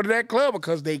always go to that club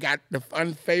because they got the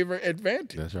unfavored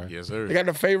advantage. That's right. Yes, sir. They got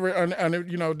the favorite,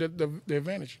 the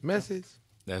advantage. Message.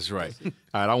 That's right. All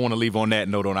right, I want to leave on that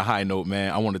note, on a high note,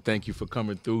 man. I want to thank you for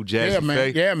coming through, Jazze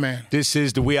Pha. Yeah, man. This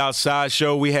is the We Outside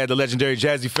show. We had the legendary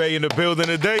Jazze Pha in the building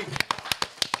today.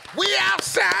 We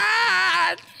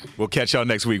outside. We'll catch y'all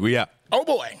next week. We out. Oh,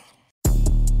 boy.